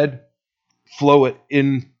riverbed, flow it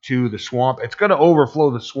into the swamp. It's going to overflow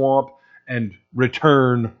the swamp and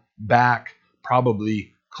return back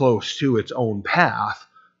probably close to its own path.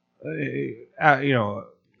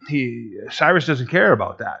 Cyrus doesn't care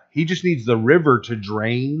about that. He just needs the river to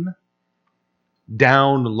drain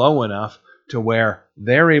down low enough to where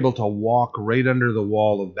they're able to walk right under the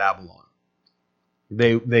wall of Babylon.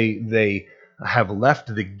 They have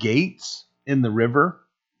left the gates in the river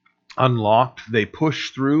unlocked. They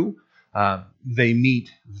push through. They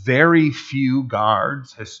meet very few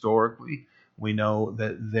guards historically. We know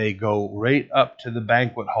that they go right up to the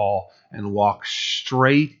banquet hall and walk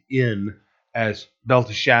straight in as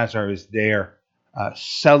Belteshazzar is there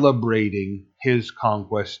celebrating his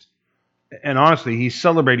conquest. And honestly, he's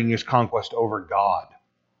celebrating his conquest over God.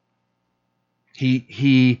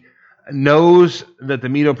 He knows that the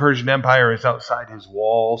Medo-Persian Empire is outside his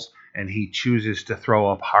walls, and he chooses to throw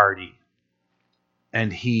a party.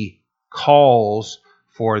 And he calls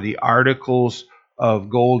for the articles of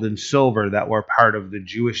gold and silver that were part of the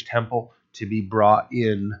Jewish temple to be brought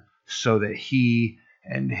in so that he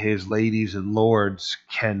and his ladies and lords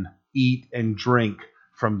can eat and drink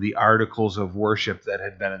from the articles of worship that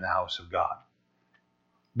had been in the house of God.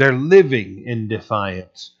 They're living in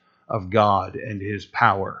defiance of God and his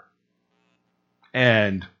power.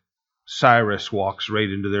 And Cyrus walks right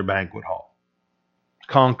into their banquet hall.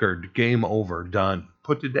 Conquered, game over, done,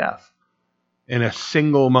 put to death in a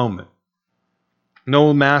single moment.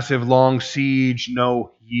 No massive long siege,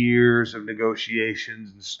 no years of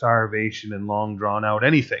negotiations and starvation and long drawn out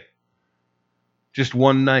anything. Just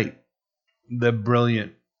one night, the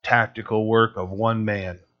brilliant tactical work of one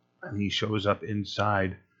man, and he shows up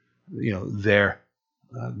inside, their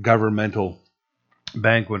governmental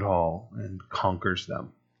banquet hall and conquers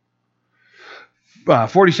them.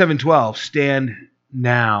 47:12, stand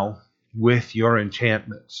now with your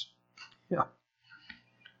enchantments. Yeah.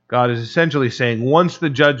 God is essentially saying, once the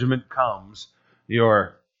judgment comes,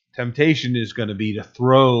 your temptation is going to be to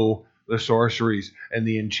throw the sorceries and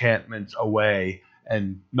the enchantments away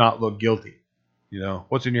and not look guilty.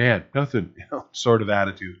 What's in your hand? Nothing, sort of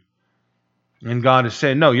attitude. And God is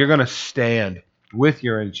saying, no, you're going to stand with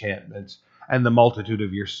your enchantments and the multitude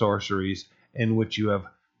of your sorceries in which you have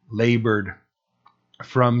labored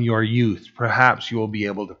from your youth. Perhaps you will be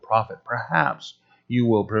able to profit. Perhaps you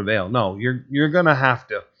will prevail. No, you're going to have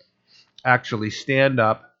to actually stand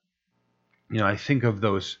up. I think of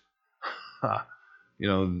those,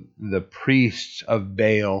 the priests of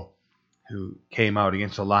Baal who came out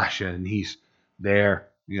against Elisha, and he's there,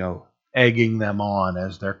 egging them on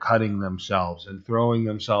as they're cutting themselves and throwing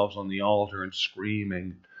themselves on the altar and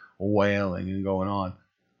screaming, wailing, and going on.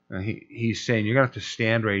 And he's saying, you're going to have to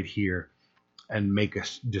stand right here and make a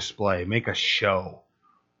display, make a show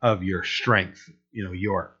of your strength,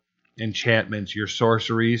 your enchantments, your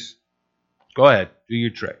sorceries. Go ahead, do your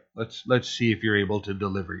trick. Let's see if you're able to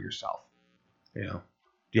deliver yourself. Do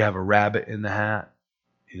you have a rabbit in the hat?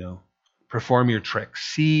 Perform your trick.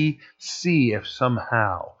 See if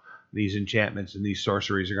somehow these enchantments and these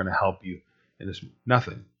sorceries are going to help you in this.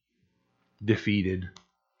 Nothing. Defeated.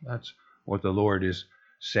 That's what the Lord is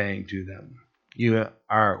saying to them. You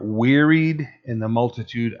are wearied in the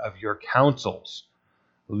multitude of your counsels.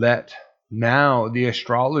 Let now the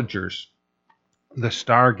astrologers, the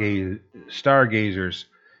stargazers,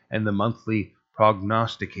 and the monthly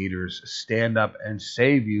prognosticators stand up and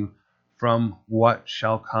save you from what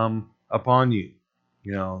shall come upon you.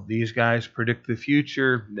 These guys predict the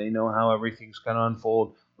future. They know how everything's going to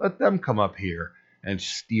unfold. Let them come up here and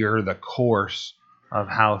steer the course of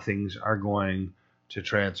how things are going to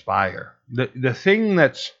transpire. The thing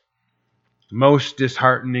that's most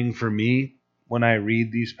disheartening for me when I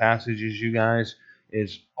read these passages, you guys,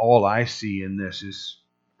 is all I see in this is,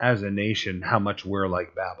 as a nation, how much we're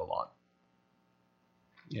like Babylon.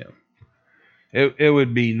 Yeah. It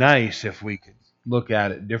would be nice if we could look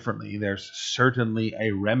at it differently. There's certainly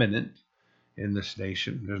a remnant in this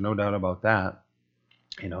nation. There's no doubt about that.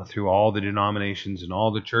 Through all the denominations and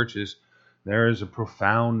all the churches, there is a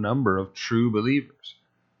profound number of true believers.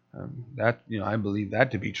 I believe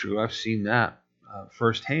that to be true. I've seen that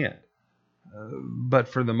firsthand. But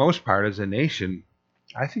for the most part, as a nation,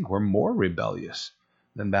 I think we're more rebellious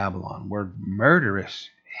than Babylon. We're murderous,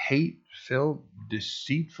 hate-filled,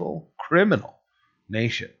 deceitful, criminal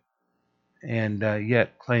nation, and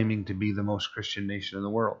yet claiming to be the most Christian nation in the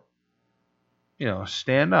world.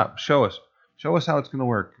 Stand up, show us how it's going to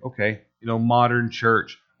work. Okay, modern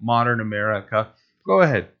church, modern America. Go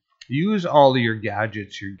ahead, use all of your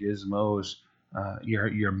gadgets, your gizmos,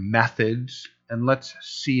 your methods, and let's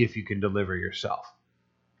see if you can deliver yourself.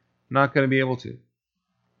 Not going to be able to.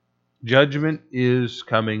 Judgment is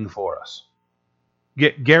coming for us.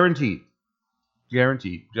 Guaranteed.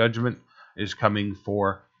 Judgment is coming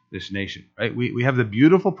for this nation. Right? We have the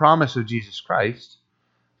beautiful promise of Jesus Christ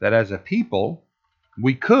that as a people,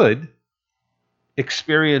 we could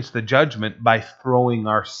experience the judgment by throwing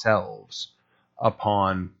ourselves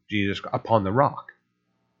upon Jesus, upon the rock.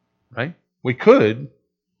 Right? We could.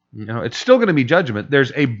 It's still going to be judgment.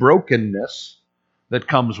 There's a brokenness that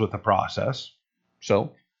comes with the process.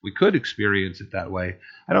 So we could experience it that way.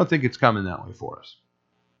 I don't think it's coming that way for us.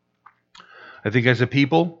 I think as a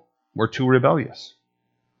people, we're too rebellious.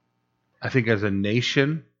 I think as a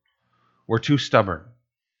nation, we're too stubborn.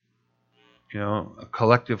 A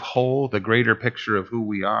collective whole, the greater picture of who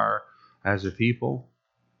we are as a people,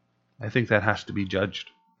 I think that has to be judged.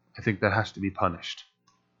 I think that has to be punished.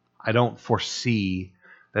 I don't foresee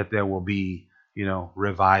that there will be,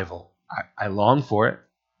 revival. I long for it.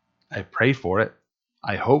 I pray for it.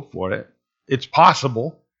 I hope for it. It's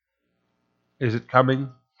possible. Is it coming?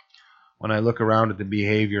 When I look around at the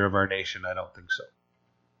behavior of our nation, I don't think so.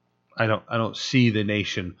 I don't see the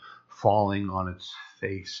nation falling on its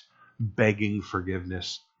face, begging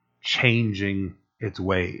forgiveness, changing its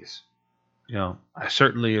ways. I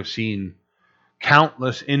certainly have seen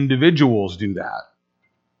countless individuals do that,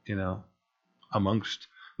 amongst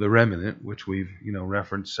the remnant, which we've,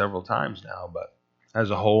 referenced several times now. But as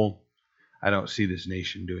a whole, I don't see this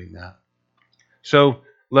nation doing that. So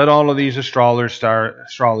let all of these astrologers,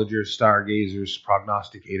 stargazers,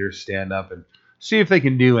 prognosticators stand up and see if they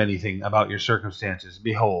can do anything about your circumstances.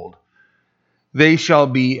 Behold, they shall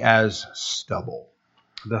be as stubble.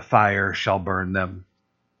 The fire shall burn them.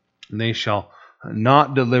 And they shall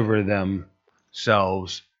not deliver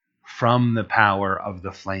themselves from the power of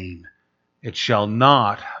the flame. It shall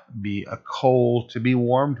not be a coal to be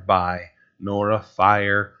warmed by, nor a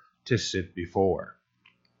fire to sit before.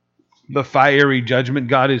 The fiery judgment,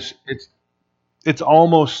 God it's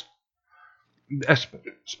almost,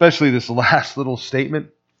 especially this last little statement,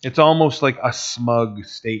 it's almost like a smug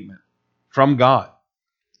statement from God.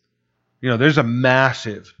 There's a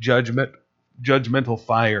massive judgmental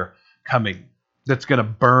fire coming that's going to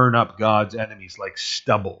burn up God's enemies like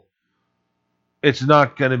stubble. It's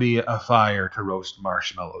not going to be a fire to roast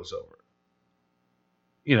marshmallows over.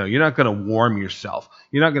 You're not going to warm yourself.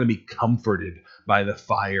 You're not going to be comforted by the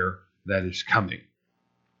fire that is coming.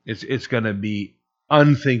 It's going to be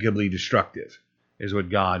unthinkably destructive, is what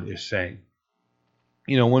God is saying.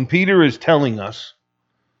 When Peter is telling us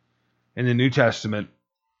in the New Testament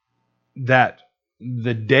that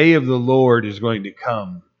the day of the Lord is going to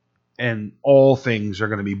come and all things are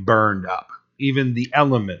going to be burned up, even the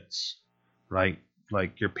elements, right?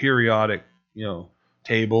 Like your periodic,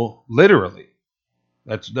 table, literally.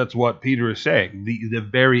 That's what Peter is saying. The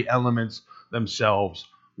very elements themselves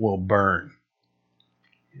will burn.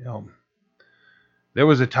 There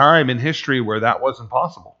was a time in history where that wasn't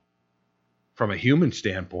possible. From a human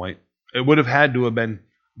standpoint, it would have had to have been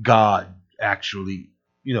God actually,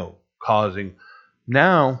 causing.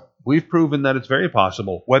 Now, we've proven that it's very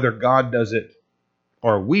possible. Whether God does it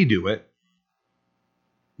or we do it,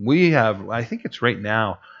 we have, I think it's right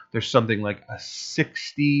now, there's something like a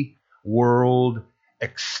 60 world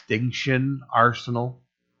extinction arsenal.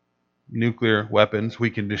 Nuclear weapons. We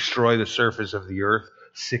can destroy the surface of the earth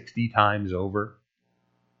 60 times over.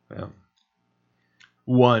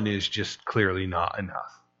 One is just clearly not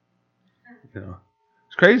enough.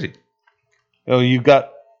 It's crazy. You've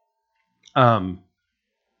got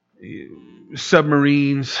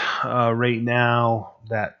submarines right now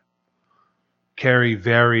that carry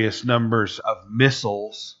various numbers of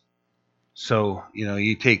missiles. So,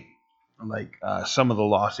 you take like some of the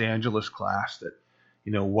Los Angeles class that,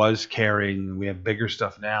 was carrying, we have bigger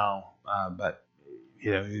stuff now, but,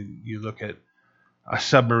 you look at a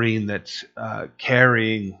submarine that's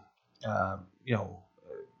carrying, uh, you know,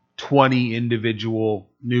 20 individual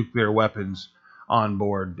nuclear weapons on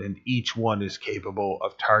board, and each one is capable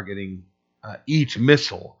of targeting, each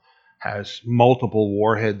missile has multiple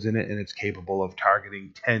warheads in it, and it's capable of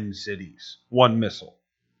targeting 10 cities. One missile.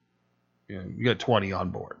 You got 20 on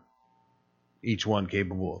board, each one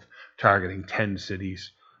capable of targeting 10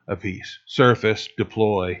 cities apiece. Surface,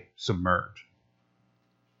 deploy, submerge.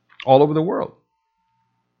 All over the world.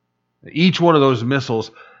 Each one of those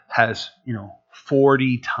missiles has,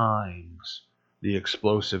 40 times the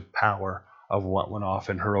explosive power of what went off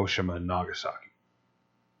in Hiroshima and Nagasaki.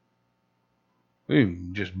 We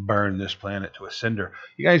can just burn this planet to a cinder.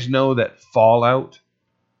 You guys know that fallout,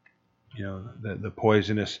 the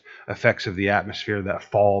poisonous effects of the atmosphere that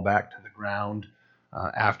fall back to the ground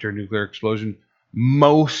after a nuclear explosion,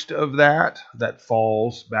 most of that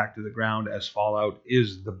falls back to the ground as fallout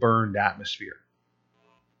is the burned atmosphere.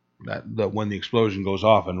 That when the explosion goes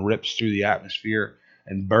off and rips through the atmosphere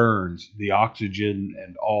and burns the oxygen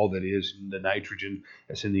and all that is the nitrogen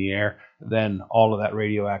that's in the air, then all of that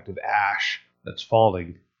radioactive ash that's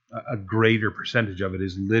falling, a greater percentage of it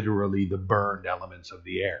is literally the burned elements of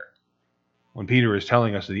the air. When Peter is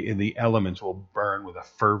telling us that the elements will burn with a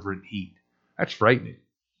fervent heat, that's frightening.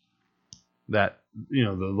 That,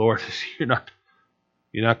 the Lord is, you're not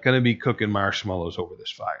going to be cooking marshmallows over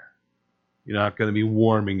this fire. You're not going to be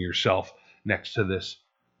warming yourself next to this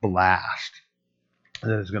blast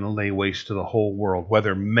that is going to lay waste to the whole world,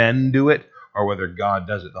 whether men do it or whether God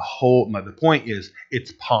does it. The point is,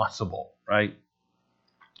 it's possible, right?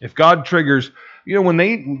 If God triggers,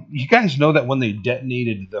 you guys know that when they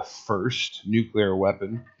detonated the first nuclear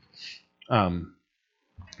weapon,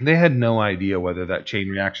 they had no idea whether that chain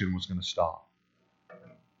reaction was going to stop.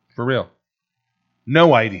 For real.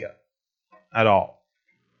 No idea at all.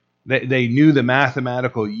 They knew the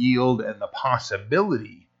mathematical yield and the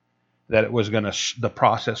possibility that the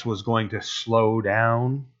process was going to slow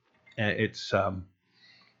down. And it's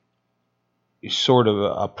sort of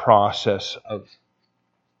a process of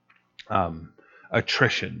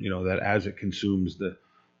attrition. That as it consumes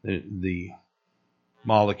the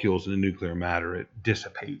molecules in the nuclear matter, it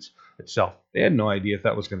dissipates itself. They had no idea if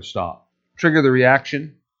that was going to stop. Trigger the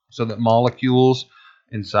reaction so that molecules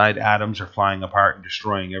inside atoms are flying apart and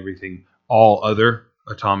destroying everything, all other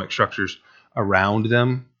atomic structures around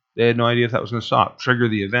them. They had no idea if that was going to stop. Trigger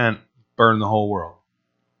the event, burn the whole world.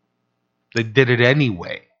 They did it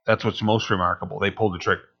anyway. That's what's most remarkable. They pulled the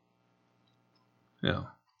trigger.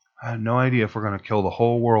 I had no idea if we're going to kill the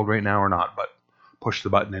whole world right now or not, but push the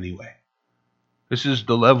button anyway. This is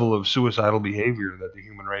the level of suicidal behavior that the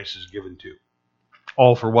human race is given to.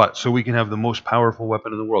 All for what? So we can have the most powerful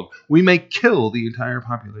weapon in the world. We may kill the entire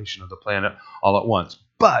population of the planet all at once,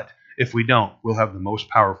 but if we don't, we'll have the most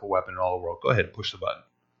powerful weapon in all the world. Go ahead, push the button.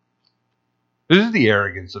 This is the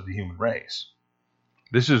arrogance of the human race.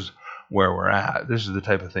 This is where we're at. This is the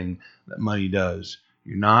type of thing that money does.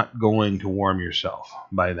 You're not going to warm yourself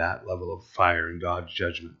by that level of fire in God's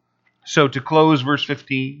judgment. So to close, verse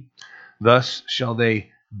 15, thus shall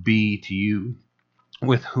they be to you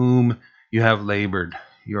with whom you have labored,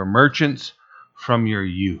 your merchants from your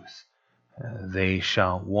youth. They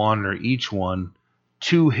shall wander each one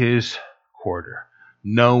to his quarter.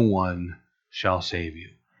 No one shall save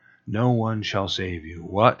you. No one shall save you.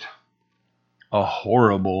 What a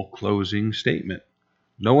horrible closing statement.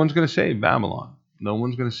 No one's going to save Babylon. No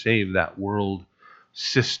one's going to save that world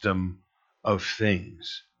system of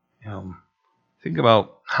things. Think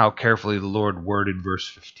about how carefully the Lord worded verse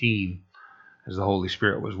 15 as the Holy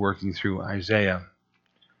Spirit was working through Isaiah.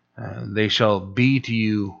 They shall be to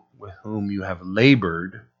you with whom you have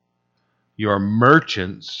labored, your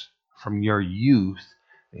merchants from your youth.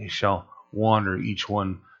 They shall wander each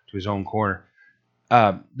one to his own corner.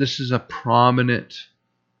 This is a prominent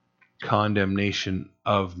condemnation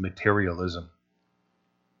of materialism.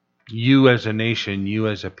 You as a nation, you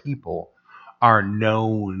as a people, are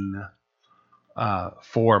known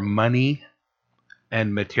for money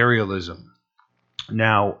and materialism.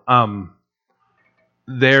 Now,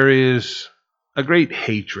 there is a great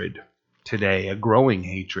hatred today, a growing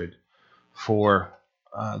hatred for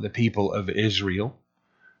the people of Israel.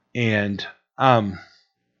 And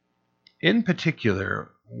in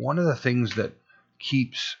particular, one of the things that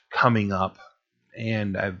keeps coming up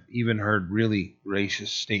And I've even heard really racist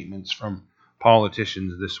statements from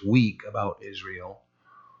politicians this week about Israel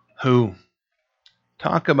who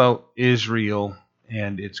talk about Israel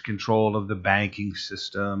and its control of the banking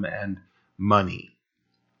system and money.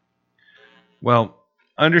 Well,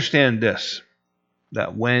 understand this,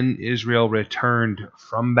 that when Israel returned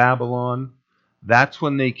from Babylon, that's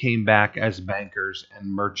when they came back as bankers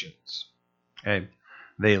and merchants. Okay?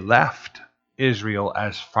 They left Israel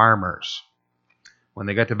as farmers. When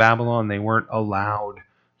they got to Babylon, they weren't allowed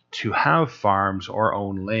to have farms or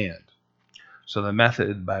own land. So the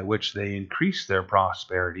method by which they increased their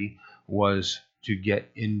prosperity was to get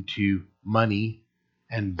into money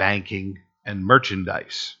and banking and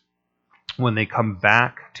merchandise. When they come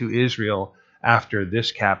back to Israel after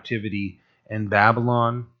this captivity in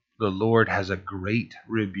Babylon, the Lord has a great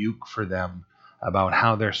rebuke for them about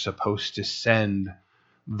how they're supposed to send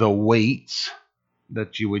the weights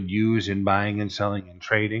that you would use in buying and selling and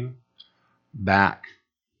trading back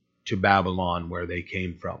to Babylon where they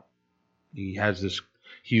came from. He has this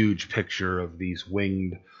huge picture of these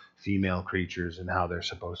winged female creatures and how they're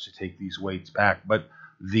supposed to take these weights back. But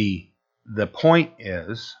the point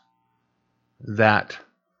is that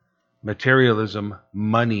materialism,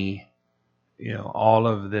 money, all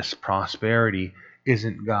of this prosperity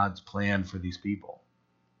isn't God's plan for these people.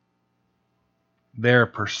 Their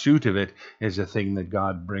pursuit of it is a thing that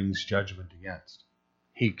God brings judgment against.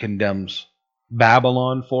 He condemns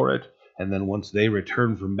Babylon for it, and then once they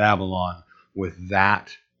return from Babylon with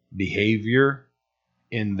that behavior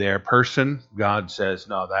in their person, God says,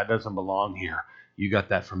 no, that doesn't belong here. You got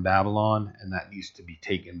that from Babylon, and that needs to be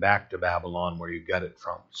taken back to Babylon where you got it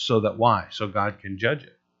from. So that why? So God can judge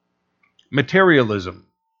it. Materialism.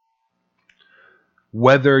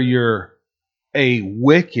 Whether you're a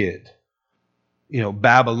wicked,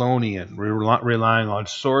 Babylonian, relying on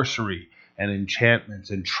sorcery and enchantments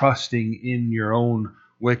and trusting in your own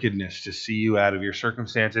wickedness to see you out of your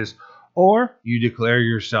circumstances, or you declare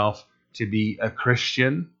yourself to be a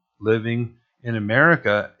Christian living in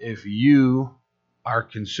America, if you are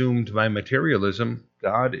consumed by materialism,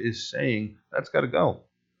 God is saying that's got to go.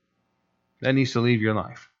 That needs to leave your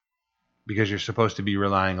life because you're supposed to be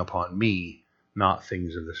relying upon me, not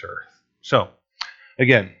things of this earth. So,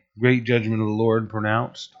 again, great judgment of the Lord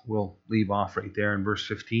pronounced. We'll leave off right there in verse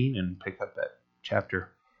 15 and pick up at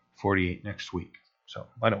chapter 48 next week. So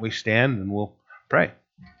why don't we stand and we'll pray.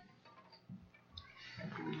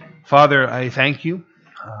 Father, I thank you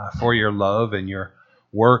for your love and your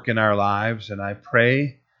work in our lives, and I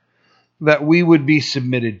pray that we would be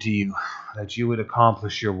submitted to you, that you would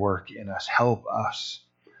accomplish your work in us. Help us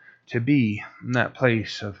to be in that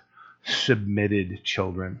place of submitted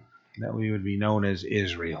children, that we would be known as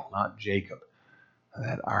Israel, not Jacob,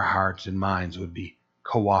 that our hearts and minds would be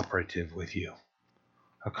cooperative with you.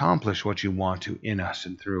 Accomplish what you want to in us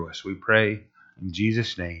and through us. We pray in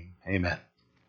Jesus' name. Amen.